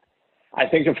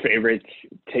favorite's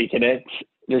taking it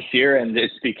this year, and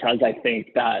it's because I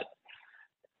think that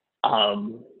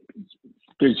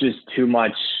there's just too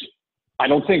much. I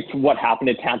don't think what happened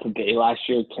to Tampa Bay last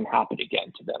year can happen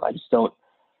again to them. I just don't.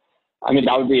 I mean,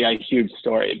 that would be a huge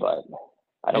story, but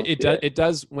I don't. It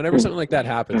does. Whenever something like that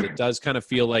happens, it does kind of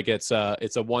feel like it's a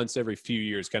once every few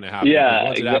years kind of happen. Yeah,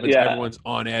 once it happens, everyone's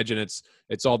on edge, and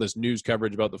it's all this news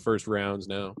coverage about the first rounds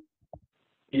now.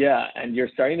 Yeah, and you're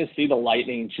starting to see the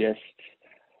Lightning just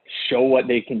show what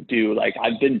they can do. Like,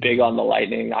 I've been big on the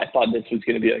Lightning. I thought this was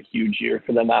going to be a huge year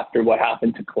for them after what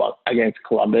happened against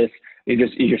Columbus.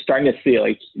 You're starting to see,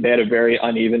 like, they had a very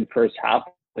uneven first half,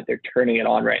 but they're turning it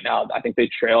on right now. I think they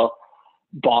trail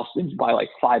Boston by like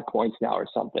 5 points now or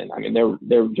something. I mean,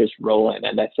 they're just rolling,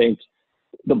 and I think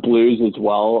the Blues as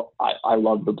well. I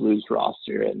love the Blues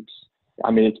roster, and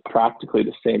I mean, it's practically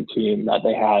the same team that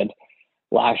they had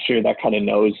last year that kind of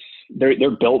knows they're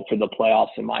built for the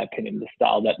playoffs, in my opinion, the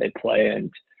style that they play.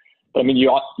 But I mean,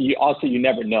 you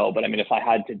never know. But I mean, if I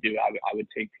had to do, I would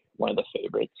take one of the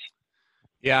favorites.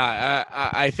 Yeah,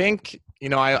 I think,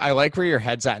 I like where your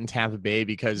head's at in Tampa Bay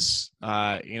because,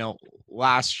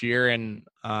 last year and,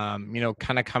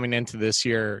 kind of coming into this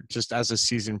year, just as a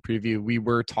season preview, we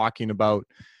were talking about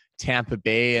Tampa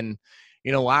Bay and,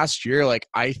 last year, like,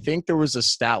 I think there was a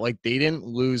stat, like, they didn't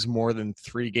lose more than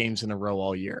 3 games in a row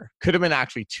all year. Could have been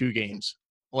actually 2 games,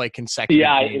 like, consecutive.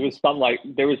 Yeah, games. It was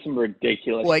there was some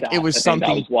ridiculous like, stats. it was something.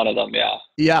 That was one of them, yeah.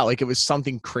 Yeah, like, it was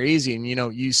something crazy. And,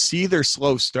 you see their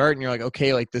slow start, and you're like,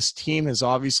 okay, like, this team has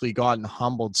obviously gotten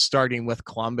humbled starting with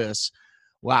Columbus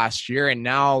last year. And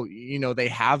now, they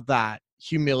have that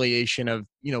humiliation of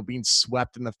being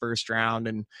swept in the first round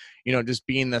and just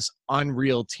being this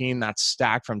unreal team that's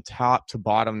stacked from top to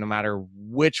bottom no matter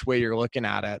which way you're looking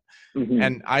at it. Mm-hmm.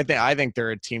 And I think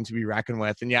they're a team to be reckoned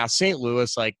with. And yeah, St.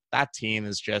 Louis, like, that team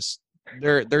is just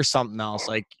they're something else.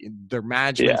 Like, their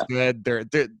management's good,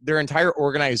 their entire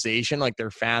organization, like, their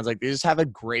fans, like, they just have a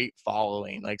great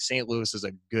following. Like, St. Louis is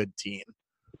a good team.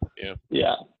 Yeah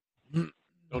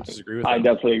Don't disagree with that. I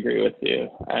definitely agree with you.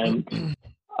 And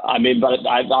I mean, but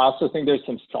I also think there's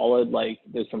some solid long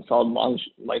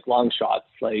shots.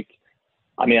 Like,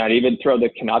 I mean, I'd even throw the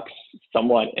Canucks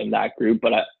somewhat in that group,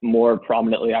 but more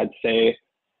prominently, I'd say,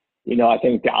 I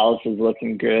think Dallas is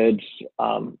looking good.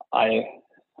 I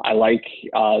like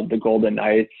the Golden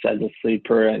Knights as a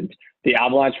sleeper, and the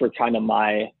Avalanche were kind of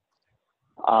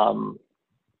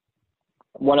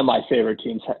one of my favorite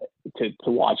teams to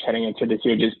watch heading into this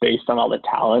year, just based on all the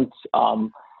talent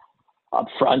up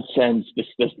front and just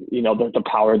the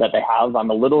power that they have. I'm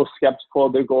a little skeptical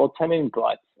of their goaltending,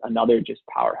 but another just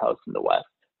powerhouse in the West.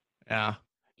 Yeah.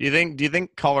 Do you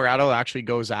think Colorado actually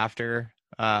goes after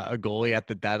a goalie at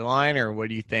the deadline, or what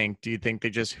do you think? Do you think they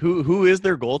just who is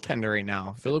their goaltender right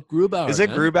now? Philip Grubauer. Is it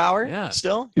Grubauer? Yeah.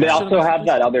 Still? They also have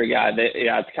that other guy. They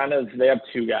have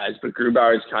 2 guys, but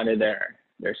Grubauer is kind of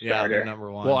their Yeah, starter. they're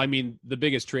number one. Well, I mean, the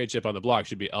biggest trade chip on the block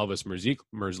should be Elvis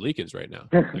Merzlikins right now.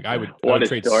 Like I would What a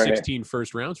trade story. 16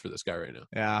 first rounds for this guy right now.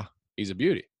 yeah. He's a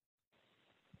beauty.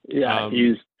 Yeah,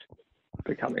 he's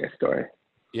becoming a story.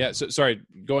 Yeah. So sorry,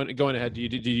 going ahead. Do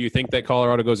you think that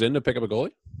Colorado goes in to pick up a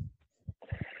goalie?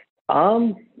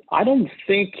 I don't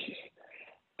think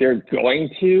they're going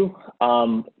to.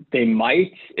 They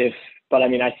might but I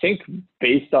mean, I think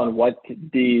based on what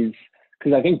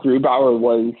because I think Grubauer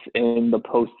was in the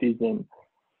postseason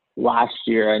last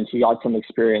year and he got some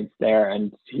experience there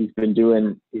and he's been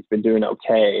doing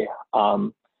okay.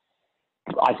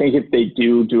 I think if they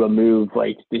do a move,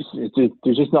 like there's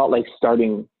just not like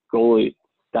starting goalies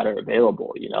that are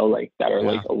available, like that are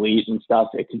like elite and stuff.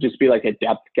 It could just be like a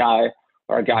depth guy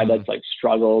or a guy that's like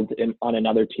struggled on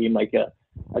another team, like a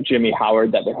Jimmy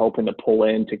Howard that they're hoping to pull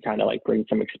in to kind of like bring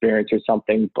some experience or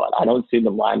something. But I don't see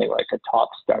them landing like a top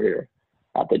starter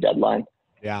at the deadline.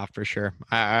 Yeah, for sure.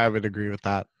 I would agree with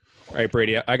that. All right,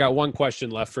 Brady, I got one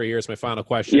question left for you. Here's my final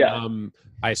question. Yeah.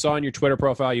 I saw on your Twitter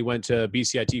profile you went to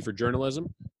BCIT for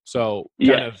journalism. So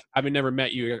having never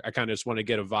met you, I kind of just want to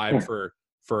get a vibe for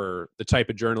the type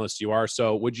of journalist you are.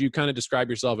 So would you kind of describe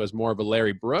yourself as more of a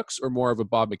Larry Brooks or more of a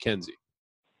Bob McKenzie?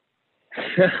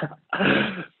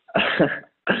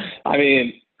 I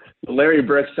mean, the Larry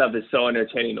Brooks stuff is so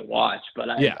entertaining to watch, but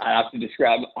I have to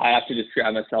describe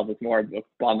myself as more of a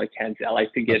Bob McKenzie. I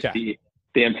like to get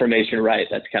the information right.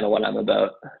 That's kind of what I'm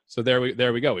about. So there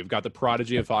we go. We've got the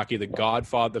prodigy of hockey,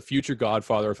 the future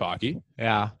godfather of hockey.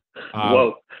 Yeah.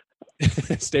 Whoa.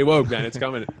 Stay woke, man. It's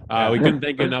coming. We couldn't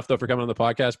thank you enough though for coming on the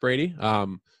podcast, Brady.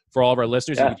 For all of our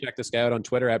listeners, you can check this guy out on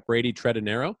Twitter at Brady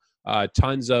Tredanero.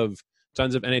 Tons of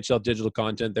NHL digital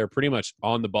content. They're pretty much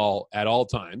on the ball at all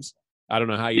times. I don't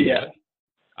know how you do it.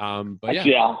 But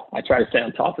I try to stay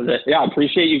on top of it. Yeah, I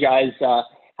appreciate you guys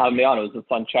having me on. It was a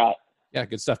fun chat. Yeah,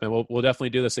 good stuff, man. We'll definitely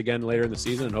do this again later in the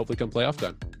season and hopefully come playoff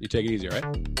time. You take it easy, all right?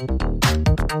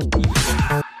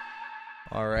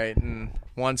 All right. And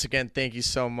once again, thank you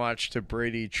so much to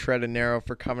Brady Tredanero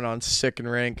for coming on Sick and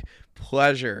Rink.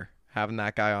 Pleasure having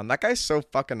that guy on. That guy's so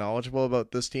fucking knowledgeable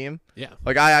about this team. Yeah.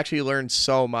 Like, I actually learned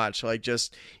so much. Like,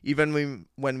 just even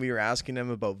when we were asking him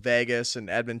about Vegas and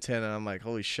Edmonton, and I'm like,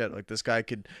 holy shit, like, this guy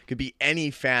could be any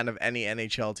fan of any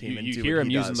NHL team. You hear him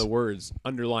using the words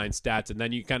underlying stats, and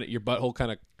then you kind of your butthole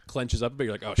kind of clenches up a bit.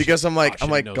 You're like, oh, because shit. I'm like,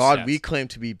 God, stats. We claim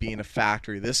to be being a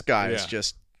factory. This guy is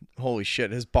just, holy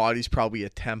shit. His body's probably a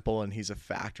temple, and he's a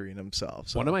factory in himself.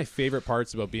 So. One of my favorite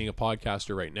parts about being a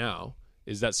podcaster right now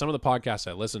is that some of the podcasts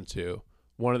I listen to,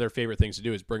 one of their favorite things to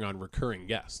do is bring on recurring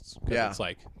guests. Yeah. It's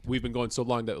like, we've been going so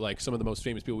long that like some of the most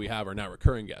famous people we have are now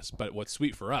recurring guests. But what's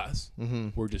sweet for us,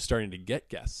 we're just starting to get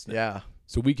guests now. Yeah.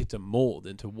 So we get to mold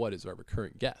into what is our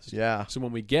recurring guest. Yeah. So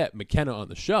when we get McKenna on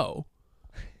the show,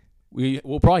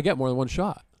 we'll probably get more than one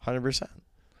shot. 100%.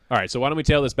 All right. So why don't we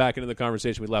tail this back into the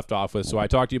conversation we left off with? So I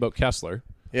talked to you about Kessler.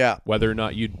 Yeah. Whether or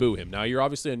not you'd boo him. Now, you're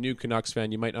obviously a new Canucks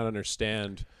fan. You might not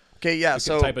understand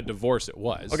the type of divorce it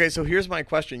was. Okay, so here's my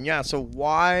question. Yeah, so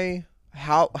why...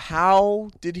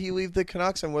 How did he leave the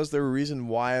Canucks, and was there a reason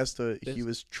why he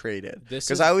was traded?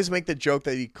 Because I always make the joke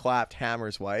that he clapped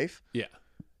Hammer's wife. Yeah.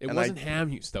 It wasn't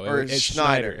Hamhuis, though. Or it's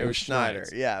Schneider. It was Schneider.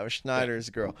 Yeah, it was Schneider's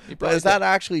girl. But is that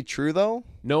actually true, though?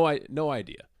 No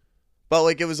idea. But,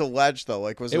 like, it was alleged, though.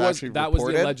 Like, was it actually reported? That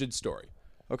was the alleged story.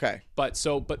 Okay. But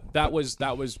that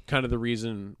was kind of the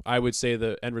reason. I would say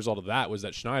the end result of that was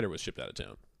that Schneider was shipped out of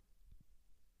town.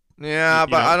 Yeah,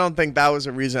 but I don't think that was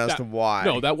a reason as to why.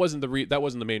 No, that wasn't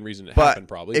the main reason it happened.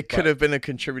 Probably it could have been a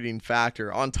contributing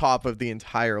factor on top of the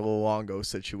entire Luongo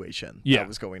situation that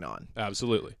was going on.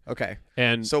 Absolutely. Okay.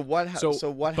 And so what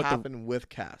happened with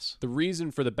Cass? The reason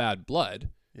for the bad blood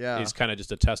is kind of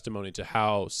just a testimony to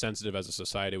how sensitive as a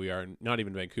society we are, and not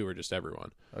even Vancouver, just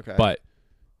everyone. Okay. But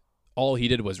all he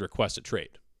did was request a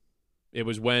trade. It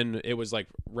was like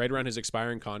right around his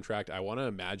expiring contract. I want to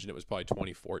imagine it was probably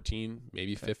 2014,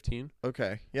 maybe 15.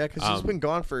 Okay. Yeah, because he's been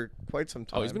gone for quite some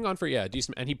time. Oh, he's been gone for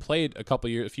decent, and he played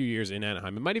a few years in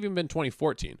Anaheim. It might have even been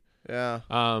 2014. Yeah.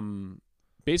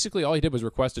 Basically, all he did was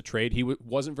request a trade. He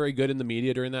wasn't very good in the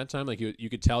media during that time. Like you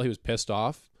could tell he was pissed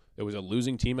off. It was a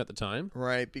losing team at the time.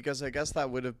 Right, because I guess that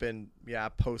would have been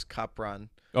post Cup run.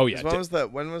 Oh yeah.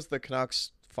 When was the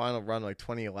Canucks final run, like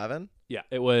 2011? Yeah,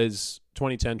 it was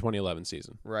 2010-2011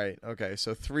 season. Right. Okay.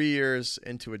 So 3 years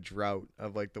into a drought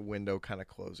of like the window kind of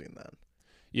closing then.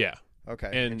 Yeah.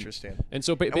 Okay. Interesting. And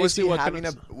so basically,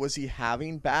 was he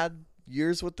having bad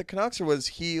years with the Canucks, or was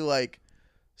he like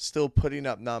still putting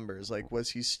up numbers? Like,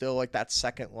 was he still like that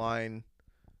second line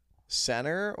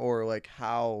center, or like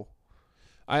how?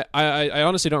 I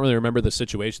honestly don't really remember the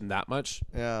situation that much.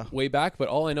 Yeah. Way back, but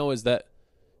all I know is that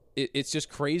it's just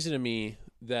crazy to me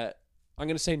that I'm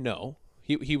going to say no.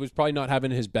 He was probably not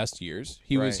having his best years.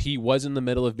 He was in the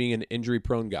middle of being an injury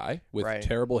prone guy with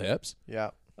terrible hips. Yeah.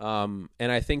 And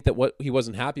I think that what he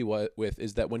wasn't happy with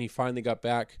is that when he finally got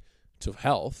back to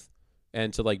health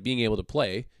and to like being able to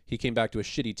play, he came back to a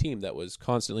shitty team that was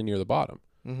constantly near the bottom.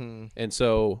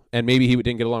 Mm-hmm. And maybe he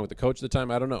didn't get along with the coach at the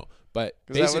time. I don't know. But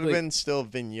that would have been still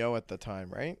Vigneault at the time,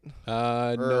 right?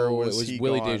 No, it was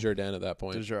Willie Desjardins at that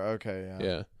point. Okay, yeah.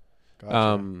 Yeah.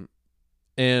 Gotcha.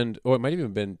 And it might have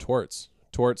even been Torts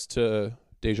to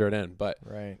Desjardins, but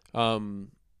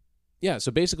yeah.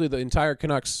 So basically, the entire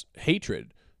Canucks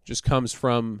hatred just comes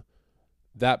from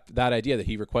that idea that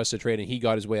he requested trade and he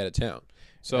got his way out of town.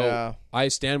 So I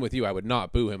stand with you. I would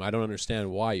not boo him. I don't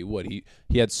understand why you would. He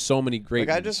had so many great.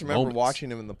 Like I just remember moments. watching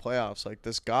him in the playoffs. Like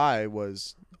this guy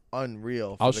was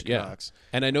unreal for the Canucks.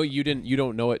 And I know you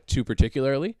don't know it too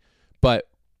particularly, but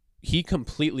he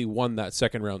completely won that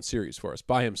second round series for us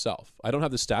by himself. I don't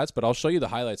have the stats, but I'll show you the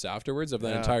highlights afterwards of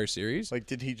that entire series. Like,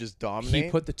 did he just dominate?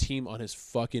 He put the team on his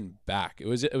fucking back. It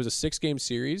was a 6-game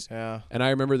series. Yeah. And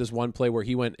I remember this one play where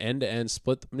he went end to end,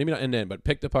 split, maybe not end to end, but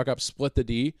picked the puck up, split the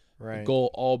D, goal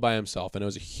all by himself, and it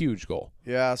was a huge goal.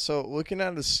 Yeah. So looking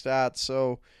at his stats,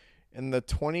 so in the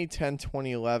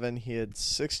 2010-2011, he had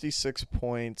 66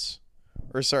 points,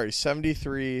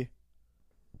 73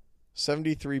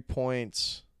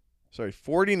 points.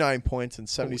 49 points in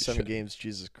 77 games.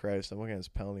 Jesus Christ. I'm looking at his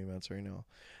penalty minutes right now.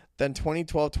 Then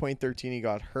 2012, 2013, he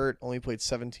got hurt. Only played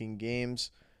 17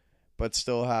 games, but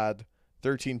still had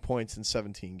 13 points in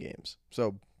 17 games.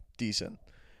 So, decent.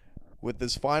 With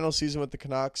his final season with the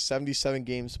Canucks, 77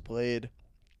 games played,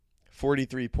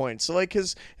 43 points. So, like,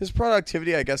 his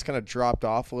productivity, I guess, kind of dropped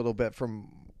off a little bit from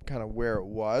kind of where it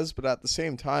was. But at the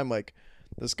same time, like,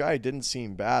 this guy didn't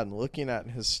seem bad. And looking at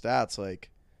his stats, like,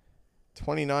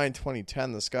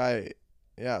 2010, this guy,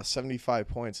 75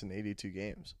 points in 82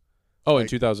 games. Oh, like, in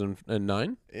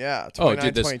 2009? Yeah,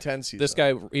 2010 season. This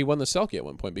guy, he won the Selke at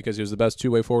one point because he was the best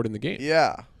two-way forward in the game.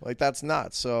 Yeah, like that's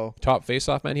nuts. So top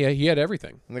face-off man, he had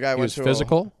everything. And the guy was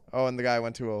physical. And the guy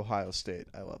went to Ohio State.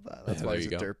 I love that. That's why he's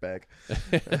a dirtbag.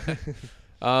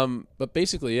 But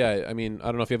basically, yeah. I mean, I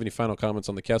don't know if you have any final comments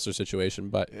on the Kessler situation,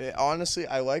 but honestly,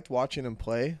 I liked watching him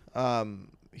play.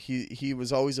 He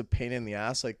was always a pain in the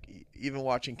ass. Like even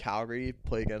watching Calgary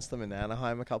play against them in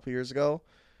Anaheim a couple years ago,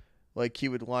 like he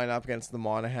would line up against the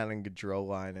Monahan and Gaudreau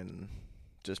line and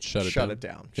just shut it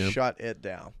down. Yeah. Shut it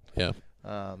down. Yeah.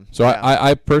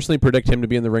 I personally predict him to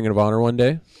be in the Ring of Honor one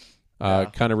day.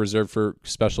 Kind of reserved for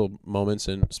special moments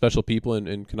and special people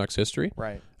in Canucks history.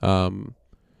 Right. But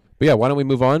yeah, why don't we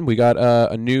move on? We got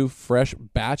a new fresh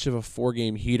batch of a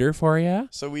 4-game heater for you.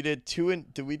 So we did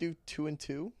did we do 2 and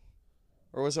 2?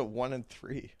 Or was it 1 and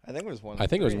 3? I think it was 1 and 3. I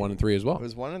think it was 1 and 3 as well. It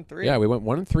was 1 and 3? Yeah, we went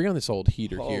 1 and 3 on this old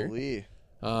heater here.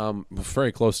 Holy.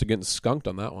 Very close to getting skunked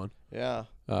on that one. Yeah.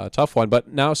 Tough one. But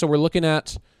now, so we're looking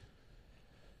at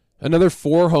another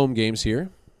 4 home games here.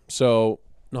 So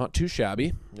not too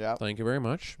shabby. Yeah. Thank you very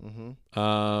much.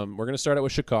 Mm-hmm. We're going to start out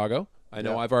with Chicago. I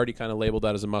know I've already kind of labeled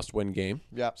that as a must-win game.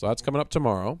 Yeah. So that's coming up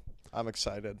tomorrow. I'm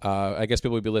excited. I guess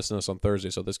people will be listening to this on Thursday,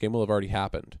 so this game will have already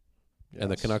happened. Yes.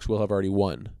 And the Canucks will have already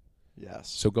won. Yes.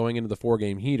 So going into the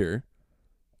 4-game heater,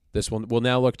 this one will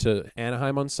now look to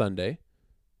Anaheim on Sunday,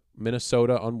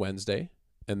 Minnesota on Wednesday,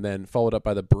 and then followed up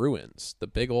by the Bruins, the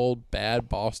big old bad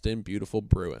Boston beautiful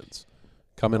Bruins,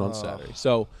 coming on Saturday.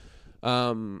 So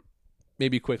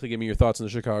maybe quickly give me your thoughts on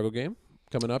the Chicago game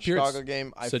coming up here. Chicago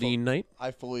game, Sedin night.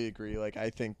 I fully agree. Like I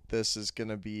think this is going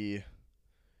to be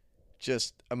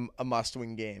just a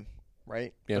must-win game,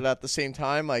 right? Yeah. But at the same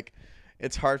time, like,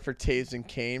 it's hard for Taves and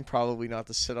Kane probably not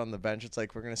to sit on the bench. It's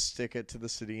like we're going to stick it to the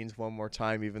Sedins one more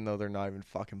time, even though they're not even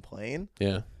fucking playing.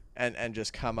 Yeah. And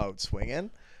just come out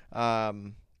swinging.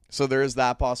 So there is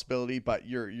that possibility, but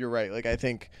you're right. Like I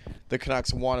think the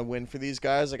Canucks want to win for these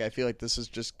guys. Like I feel like this is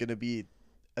just going to be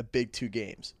a big 2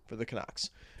 games for the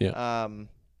Canucks. Yeah.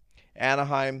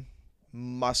 Anaheim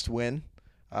must win.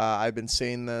 I've been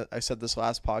saying that. I said this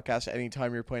last podcast.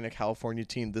 Anytime you're playing a California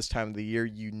team this time of the year,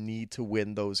 you need to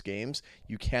win those games.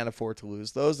 You can't afford to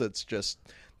lose those. It's just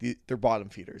they're bottom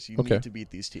feeders. You need to beat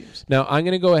these teams. Now I'm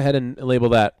going to go ahead and label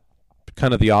that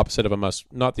kind of the opposite of a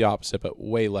must. Not the opposite, but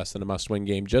way less than a must-win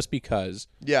game, just because.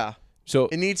 Yeah. So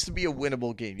it needs to be a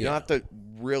winnable game. You don't have to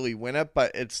really win it,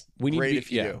 but it's great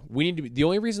if you do. We need to be, the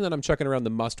only reason that I'm chucking around the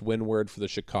must-win word for the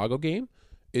Chicago game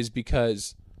is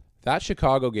because that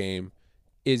Chicago game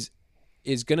is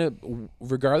going to,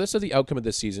 regardless of the outcome of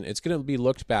this season, it's going to be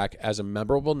looked back as a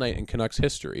memorable night in Canucks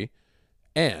history.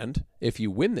 And if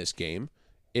you win this game,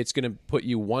 it's going to put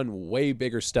you one way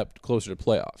bigger step closer to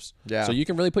playoffs. Yeah. So you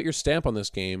can really put your stamp on this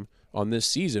game, on this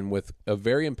season, with a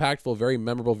very impactful, very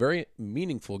memorable, very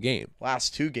meaningful game.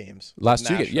 Last two games. Last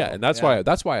two games, Nashville. yeah, and that's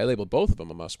why I labeled both of them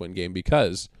a must-win game,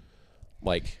 because,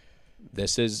 like,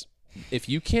 this is, if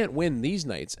you can't win these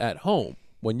nights at home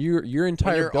when your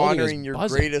entire When you're building honoring is your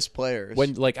buzzing, greatest players.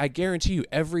 when, like, I guarantee you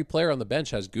every player on the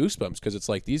bench has goosebumps, because it's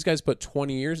like these guys put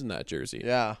 20 years in that jersey,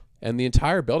 yeah. and the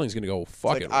entire building's gonna go It's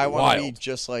fucking like, I want wild. to be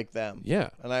just like them.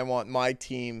 Yeah. And I want my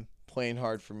team playing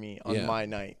hard for me on Yeah. my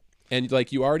night. And,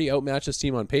 like, you already outmatched this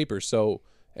team on paper, so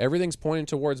everything's pointing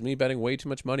towards me betting way too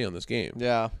much money on this game.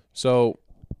 Yeah. So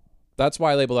that's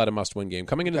why I label that a must-win game.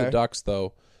 Coming into the Okay. Ducks,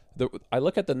 though, I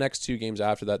look at the next two games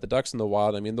after that, the Ducks and the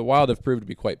Wild. I mean, the Wild have proved to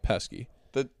be quite pesky.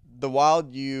 The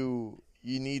Wild, you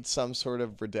need some sort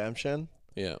of redemption.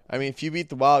 Yeah. I mean, if you beat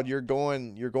the Wild, you're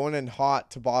going in hot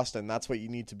to Boston. That's what you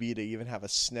need to be to even have a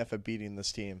sniff of beating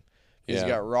this team. Because Yeah.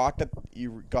 you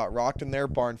got rocked in their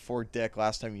barn for Dick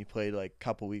last time you played, like, a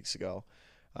couple weeks ago.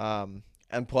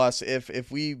 And plus,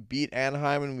 if we beat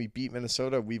Anaheim and we beat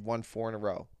Minnesota, we've won 4 in a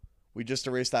row. We just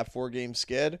erased that 4-game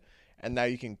skid, and now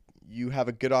you have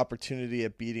a good opportunity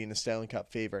at beating a Stanley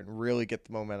Cup favorite and really get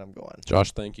the momentum going.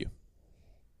 Josh, thank you.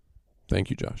 Thank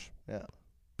you, Josh. Yeah.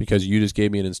 Because you just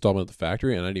gave me an installment at the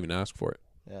factory, and I didn't even ask for it.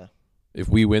 Yeah. If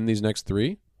we win these next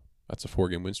 3, that's a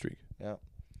 4-game win streak. Yeah.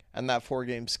 And that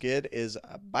 4-game skid is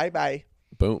bye-bye.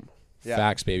 Boom. Yeah.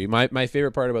 Facts, baby. My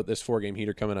favorite part about this 4-game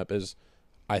heater coming up is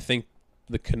I think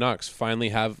the Canucks finally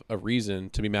have a reason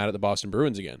to be mad at the Boston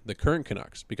Bruins again, the current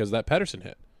Canucks, because of that Pettersson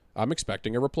hit. I'm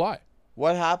expecting a reply.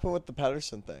 What happened with the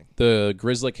Pettersson thing? The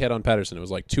Grizzlick hit on Pettersson. It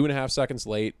was like 2.5 seconds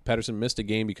late. Pettersson missed a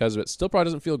game because of it. Still probably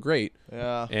doesn't feel great.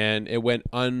 Yeah. And it went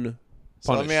unpunished.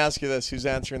 So let me ask you this. Who's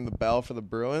answering the bell for the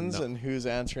Bruins No. and who's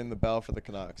answering the bell for the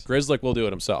Canucks? Grizzlick will do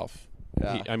it himself.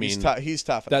 Yeah. I mean, he's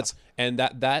tough that's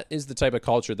enough. that is the type of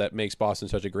culture that makes Boston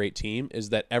such a great team, is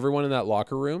that everyone in that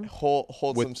locker room,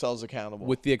 Holds with- themselves accountable.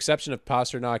 with the exception of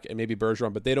Pasternak and maybe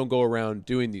Bergeron, but they don't go around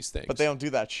doing these things. But they don't do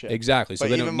that shit. Exactly. So But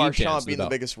they even don't need to Marchand answer being the bell.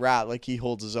 biggest rat, like, he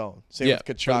holds his own. Same Yeah,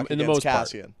 with Kachuk in the against most part.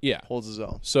 Cassian. Yeah. Holds his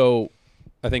own. So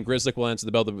I think Grizzlick will answer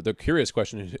the bell. The curious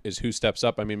question is who steps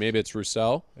up. I mean, maybe it's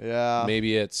Roussel. Yeah.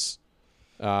 Maybe it's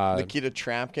Nikita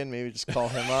Trampkin, maybe just call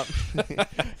him up.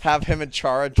 Have him and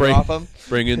Chara Bring- drop him.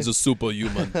 bring in the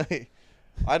superhuman.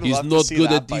 I'd He's love to not see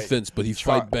good that at fight. defense, but he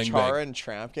fight bang Chara bang. and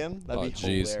Trampkin, that'd Oh, be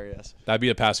jeez. hilarious. That'd be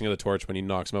a passing of the torch when he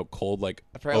knocks him out cold like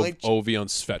Apparently- Ovi on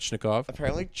Svechnikov.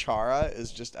 Apparently, Chara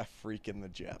is just a freak in the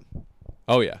gym.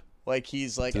 Oh yeah, Like,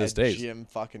 he's like To a this day. gym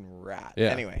fucking rat. yeah.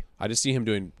 Anyway, I just see him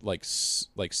doing like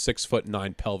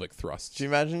 6'9" pelvic thrusts. do you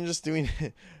imagine just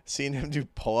seeing him do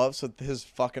pull-ups with his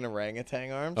fucking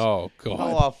orangutan arms? Oh You know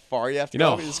god. how far you have to You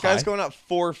know go? how This guy's high- going up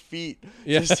 4 feet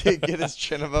Yeah. just to get his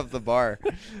chin above the bar.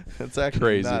 That's actually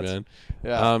Crazy, nuts. man.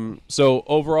 Yeah. So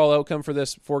overall outcome for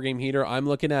this 4-game heater, I'm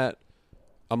looking at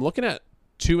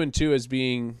 2-2 as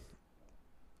being.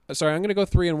 Sorry, I'm going to go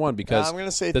 3-1 because I'm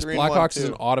gonna say this 3-1 Blackhawks is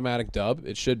too. an automatic dub.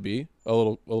 It should be a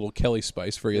little Kelly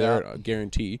spice for you Yeah. there, I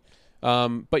guarantee.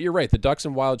 But you're right. The Ducks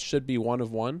and Wild should be 1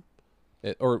 of 1,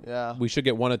 or Yeah. we should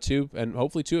get 1 of 2, and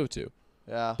hopefully 2 of 2.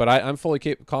 Yeah. But I'm fully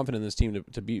confident in this team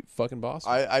to beat fucking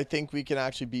Boston. I think we can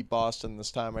actually beat Boston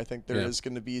this time. I think there Yeah. is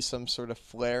going to be some sort of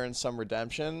flair and some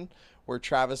redemption where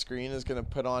Travis Green is going to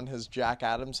put on his Jack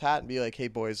Adams hat and be like, "Hey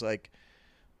boys, like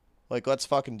let's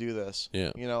fucking do this."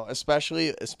 Yeah. You know, especially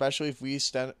if we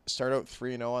start out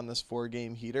 3-0 on this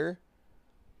 4-game heater.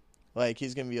 Like,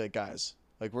 he's going to be like, "Guys,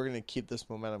 like, we're going to keep this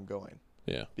momentum going."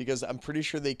 Yeah. Because I'm pretty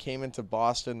sure they came into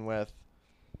Boston with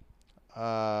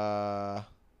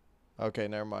okay,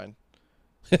 never mind.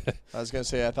 I was gonna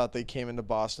say I thought they came into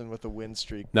Boston with a win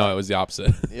streak. No, it was the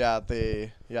opposite. Yeah,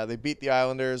 they beat the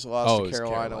Islanders, lost Oh, it to was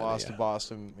Carolina, Carolina, lost yeah. to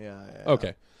Boston. Yeah.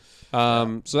 Okay.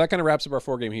 So that kind of wraps up our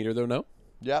 4-game heater, though. No.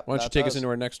 Yep. Why don't you take us into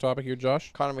our next topic here,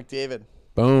 Josh? Connor McDavid?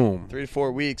 Boom. 3 to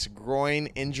 4 weeks, groin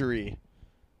injury.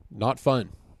 Not fun.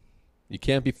 You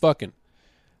can't be fucking.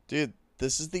 Dude,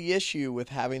 this is the issue with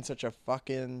having such a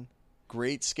fucking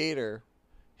great skater.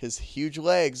 His huge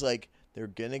legs, like, they're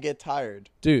gonna get tired.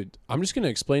 Dude, I'm just going to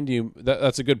explain to you.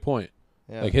 That's a good point.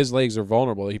 Yeah. Like, his legs are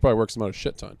vulnerable. He probably works them out a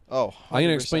shit ton. Oh, 100%. I'm going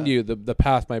to explain to you the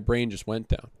path my brain just went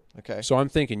down. Okay. So I'm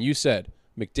thinking, you said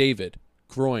McDavid,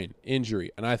 groin,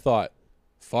 injury. And I thought,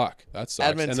 fuck, that sucks.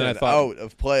 Edmonton and then I thought, out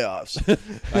of playoffs.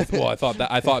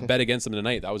 I thought bet against them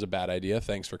tonight. That was a bad idea.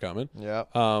 Thanks for coming. Yeah.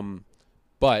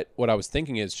 But what I was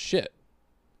thinking is, shit,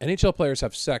 NHL players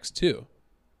have sex too.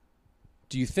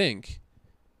 Do you think,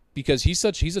 because he's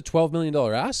a $12 million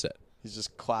asset, He's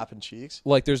just clapping cheeks.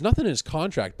 like there's nothing in his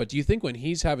contract, but do you think when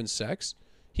he's having sex,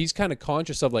 he's kind of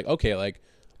conscious of like, okay, like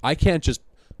I can't just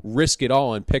risk it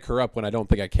all and pick her up when I don't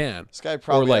think I can. This guy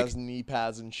probably like- has knee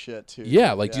pads and shit too.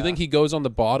 Yeah, like do you think he goes on the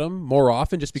bottom more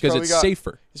often just because probably it's got-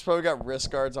 safer? He's probably got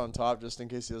wrist guards on top just in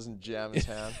case he doesn't jam his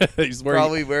hand. He's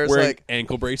Probably wears, wearing like-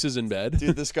 ankle braces in bed.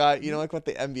 Dude, this guy, you know, like what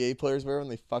the NBA players wear when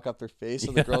they fuck up their face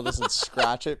so the girl doesn't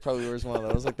scratch it? Probably wears one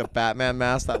of those, like the Batman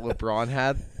mask that LeBron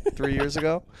had 3 years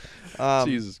ago.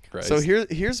 Jesus Christ. So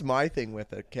here's my thing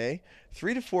with it, okay?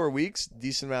 3 to 4 weeks,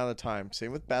 decent amount of time.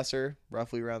 Same with Besser,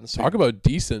 roughly around the same. Talk about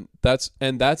decent. That's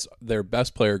their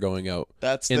best player going out.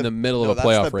 That's in the middle of a that's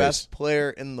playoff the race. best player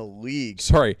in the league.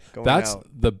 Sorry, going that's out.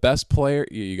 the best player.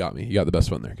 You got me. You got the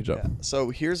best one there. Good job. Yeah. So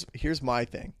here's my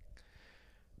thing.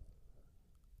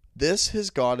 This has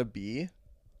got to be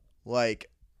like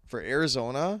for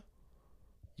Arizona,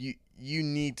 you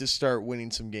need to start winning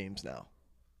some games now.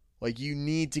 Like you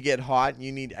need to get hot, and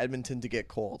you need Edmonton to get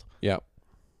cold. Yeah.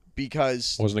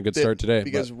 Because Wasn't a good start today.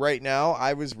 Because but right now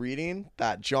I was reading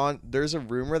that there's a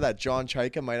rumor that John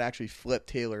Chaika might actually flip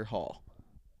Taylor Hall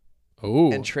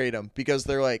oh, and trade him because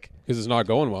they're like, because it's not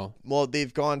going well.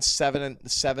 they've gone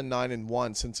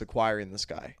 7-9-1 since acquiring this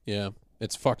guy. Yeah,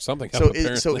 it's fucked something up. So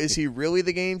apparently. is he really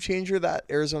the game changer that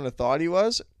Arizona thought he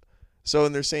was? So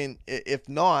and they're saying if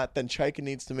not, then Chaika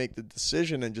needs to make the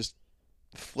decision and just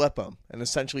flip him and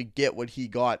essentially get what he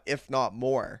got, if not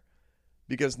more.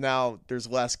 Because now there's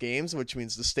less games, which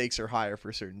means the stakes are higher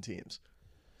for certain teams.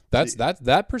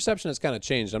 That perception has kind of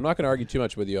changed. I'm not going to argue too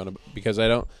much with you on it because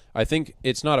I think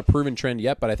it's not a proven trend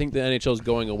yet, but I think the NHL is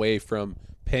going away from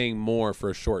paying more for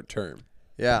a short term.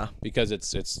 Yeah, Because it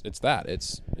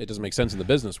doesn't make sense in the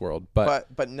business world. But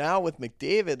now with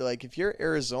McDavid, like if you're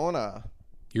Arizona,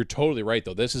 you're totally right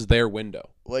though. This is their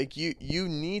window. like you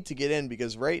need to get in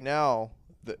because right now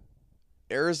the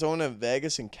Arizona,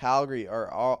 Vegas, and Calgary are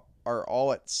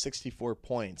all at 64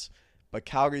 points. But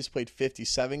Calgary's played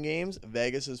 57 games,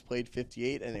 Vegas has played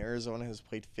 58, and Arizona has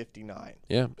played 59.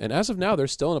 Yeah, and as of now, they're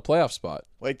still in a playoff spot.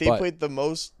 Like they played the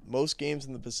most games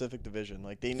in the Pacific Division.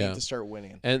 Like they need to start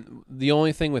winning. And the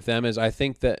only thing with them is I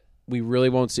think that we really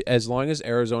won't see, as long as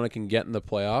Arizona can get in the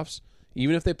playoffs,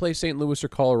 even if they play St. Louis or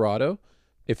Colorado,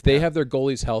 if they have their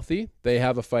goalies healthy, they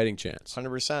have a fighting chance.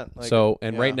 100%.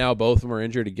 Like, Right now, both of them are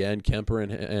injured again, Kemper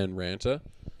and Ranta.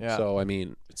 Yeah. So I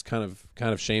mean, it's kind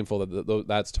of shameful that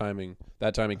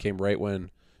that timing came right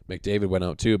when McDavid went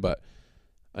out too. But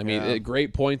I mean, a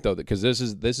great point though, because this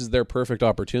is their perfect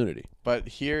opportunity.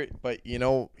 But you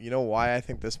know why I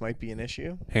think this might be an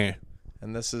issue, and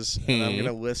I'm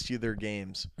gonna list you their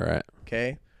games. All right.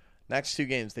 Okay, next 2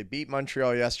 games they beat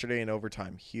Montreal yesterday in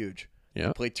overtime, huge. Yeah.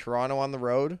 They play Toronto on the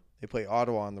road. They play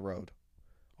Ottawa on the road.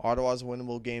 Ottawa's a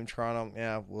winnable game. Toronto,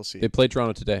 yeah, we'll see. They played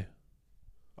Toronto today.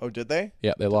 Oh, did they?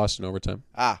 Yeah, they lost in overtime.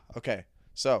 Okay.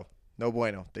 So, no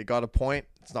bueno. They got a point.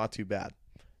 It's not too bad.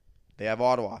 They have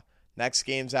Ottawa. Next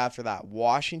games after that,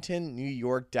 Washington, New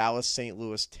York, Dallas, St.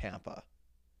 Louis, Tampa.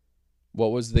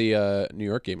 What was the New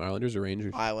York game? Islanders or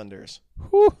Rangers? Islanders.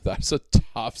 Whew, that's a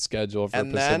tough schedule for a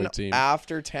And Pacific then team.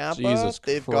 after Tampa, Jesus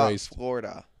they've Christ. got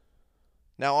Florida.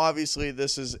 Now, obviously,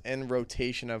 this is in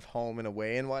rotation of home and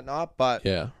away and whatnot, but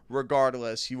Yeah,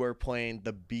 regardless, you are playing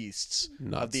the beasts of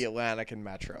Nuts. the Atlantic and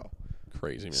Metro.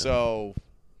 crazy man. So,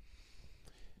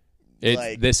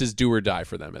 this is do or die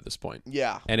for them at this point,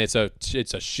 yeah. and it's a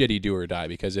shitty do or die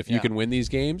because if you Yeah. can win these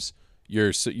games,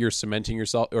 you're cementing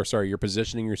yourself, you're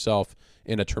positioning yourself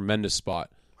in a tremendous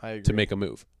spot I agree. to make a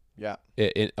move Yeah,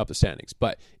 up the standings.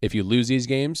 But if you lose these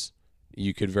games,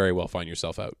 you could very well find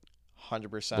yourself out,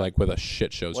 100%. like with a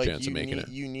shit show's chance of making it.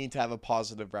 You need to have a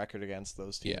positive record against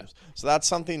those teams. Yeah. So that's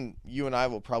something you and I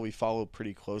will probably follow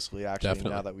pretty closely, actually,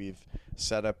 Definitely. now that we've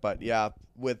set up. But yeah,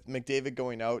 with McDavid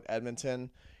going out, Edmonton,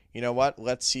 you know what?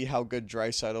 Let's see how good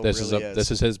Draisaitl This really is this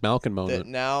is his Malkin moment.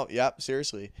 Now, yep,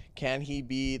 seriously. Can he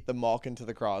be the Malkin to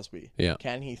the Crosby? Yeah.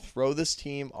 Can he throw this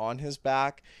team on his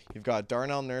back? You've got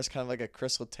Darnell Nurse, kind of like a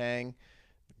Chris Letang.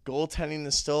 Goaltending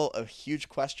is still a huge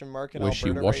question mark in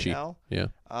Alberta right Wishy-washy. now. Yeah.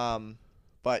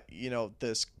 But,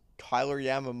 this Kyler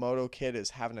Yamamoto kid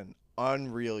is having an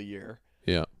unreal year.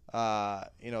 Yeah.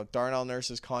 Darnell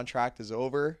Nurse's contract is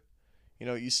over.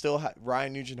 You still have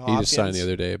Ryan Nugent He Hopkins. just signed the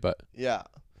other day, but Yeah.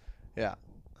 Yeah.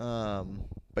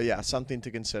 But yeah, something to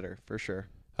consider for sure.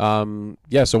 so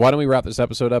why don't we wrap this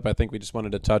episode up? I think we just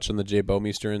wanted to touch on the Jay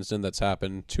Bouwmeester incident that's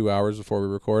happened 2 hours before we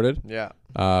recorded. Yeah.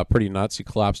 Pretty nuts. He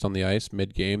collapsed on the ice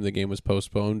mid-game. The game was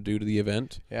postponed due to the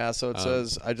event. Yeah, so it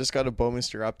says, I just got a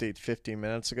Bouwmeester update 15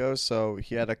 minutes ago. So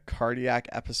he had a cardiac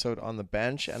episode on the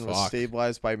bench and was Fuck.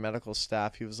 stabilized by medical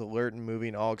staff. He was alert and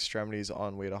moving all extremities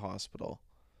on way to hospital.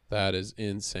 That is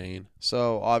insane.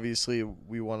 So obviously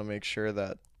we want to make sure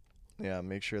that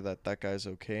that guy's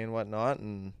okay and whatnot.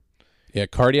 And Yeah,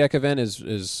 cardiac event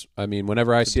is. I mean,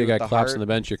 whenever I see do a guy with the collapse heart. on the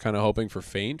bench, you're kind of hoping for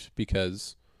faint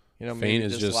because Maybe faint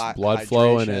is just lack blood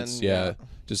flow and hydration, it's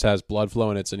just has blood flow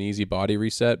and it's an easy body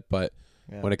reset. But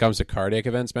Yeah. when it comes to cardiac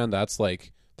events, man, that's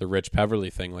like the Rich Peverly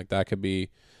thing. Like that could be.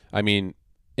 I mean,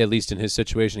 at least in his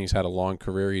situation, he's had a long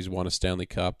career. He's won a Stanley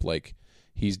Cup. Like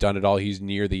he's done it all. He's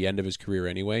near the end of his career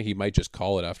anyway. He might just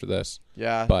call it after this.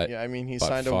 Yeah, But- I mean, he but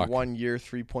signed a fuck. 1 year,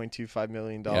 $3.25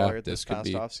 million Yeah, this this could past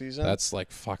be- off season. That's like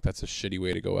fuck. That's a shitty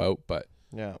way to go out. But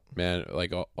Yeah, man,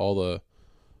 like all the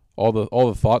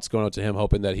thoughts going out to him,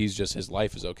 hoping that his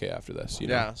life is okay after this. You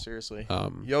know? yeah, seriously.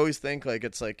 Um, You always think like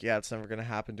it's never gonna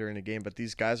happen during a game, but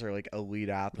these guys are like elite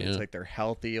athletes. Yeah. Like they're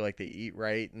healthy, like they eat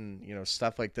right, and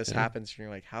stuff like this Yeah. happens. And you're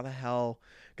like, how the hell?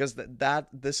 Because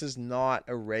this is not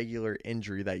a regular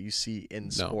injury that you see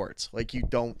in sports. Like you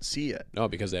don't see it. no,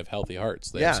 because they have healthy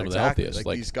hearts. They Yeah, have some exactly. of the healthiest.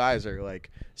 Like these guys are like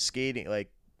skating.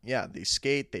 Like they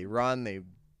skate, they run, they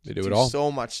do it all.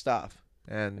 so much stuff.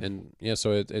 And yeah,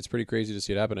 so it's pretty crazy to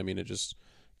see it happen. I mean, it just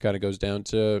kind of goes down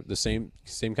to the same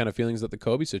kind of feelings that the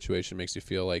Kobe situation makes you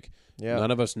feel like. Yeah.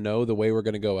 None of us know the way we're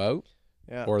going to go out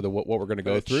Yeah. or what we're going to But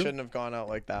go it through. shouldn't have gone out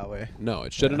like that way. No,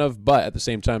 it shouldn't have. But at the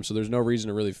same time, so there's no reason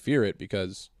to really fear it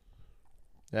because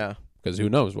Yeah. who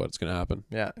knows what's going to happen.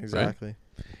 Yeah. Exactly.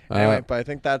 Uh, Anyway, but I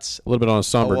think that's a little bit on a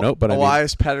somber note, but I mean,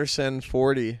 Elias Pettersson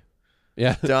 40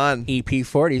 yeah. done.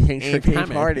 EP40, thanks AP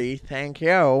party. Thank you.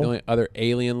 The only other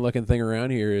alien-looking thing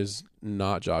around here is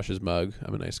not Josh's mug.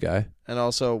 I'm a nice guy. And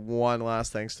also one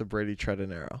last thanks to Brady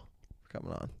Tredinero for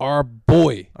coming on. Our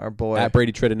boy Our boy. at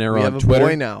Brady Tredinero we on have a Twitter.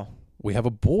 boy now. We have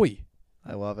a boy.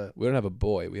 I love it. We don't have a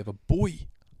boy. We have a boy.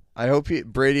 I hope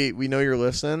Brady, we know you're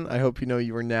listening. I hope you know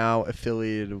you are now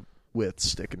affiliated with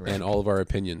Stick and Rink. And all of our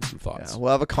opinions and thoughts. Yeah,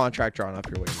 we'll have a contract drawn up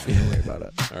your way. Don't worry about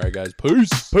it. All right, guys.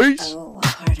 Peace. Peace. Oh,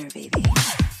 harder,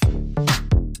 baby.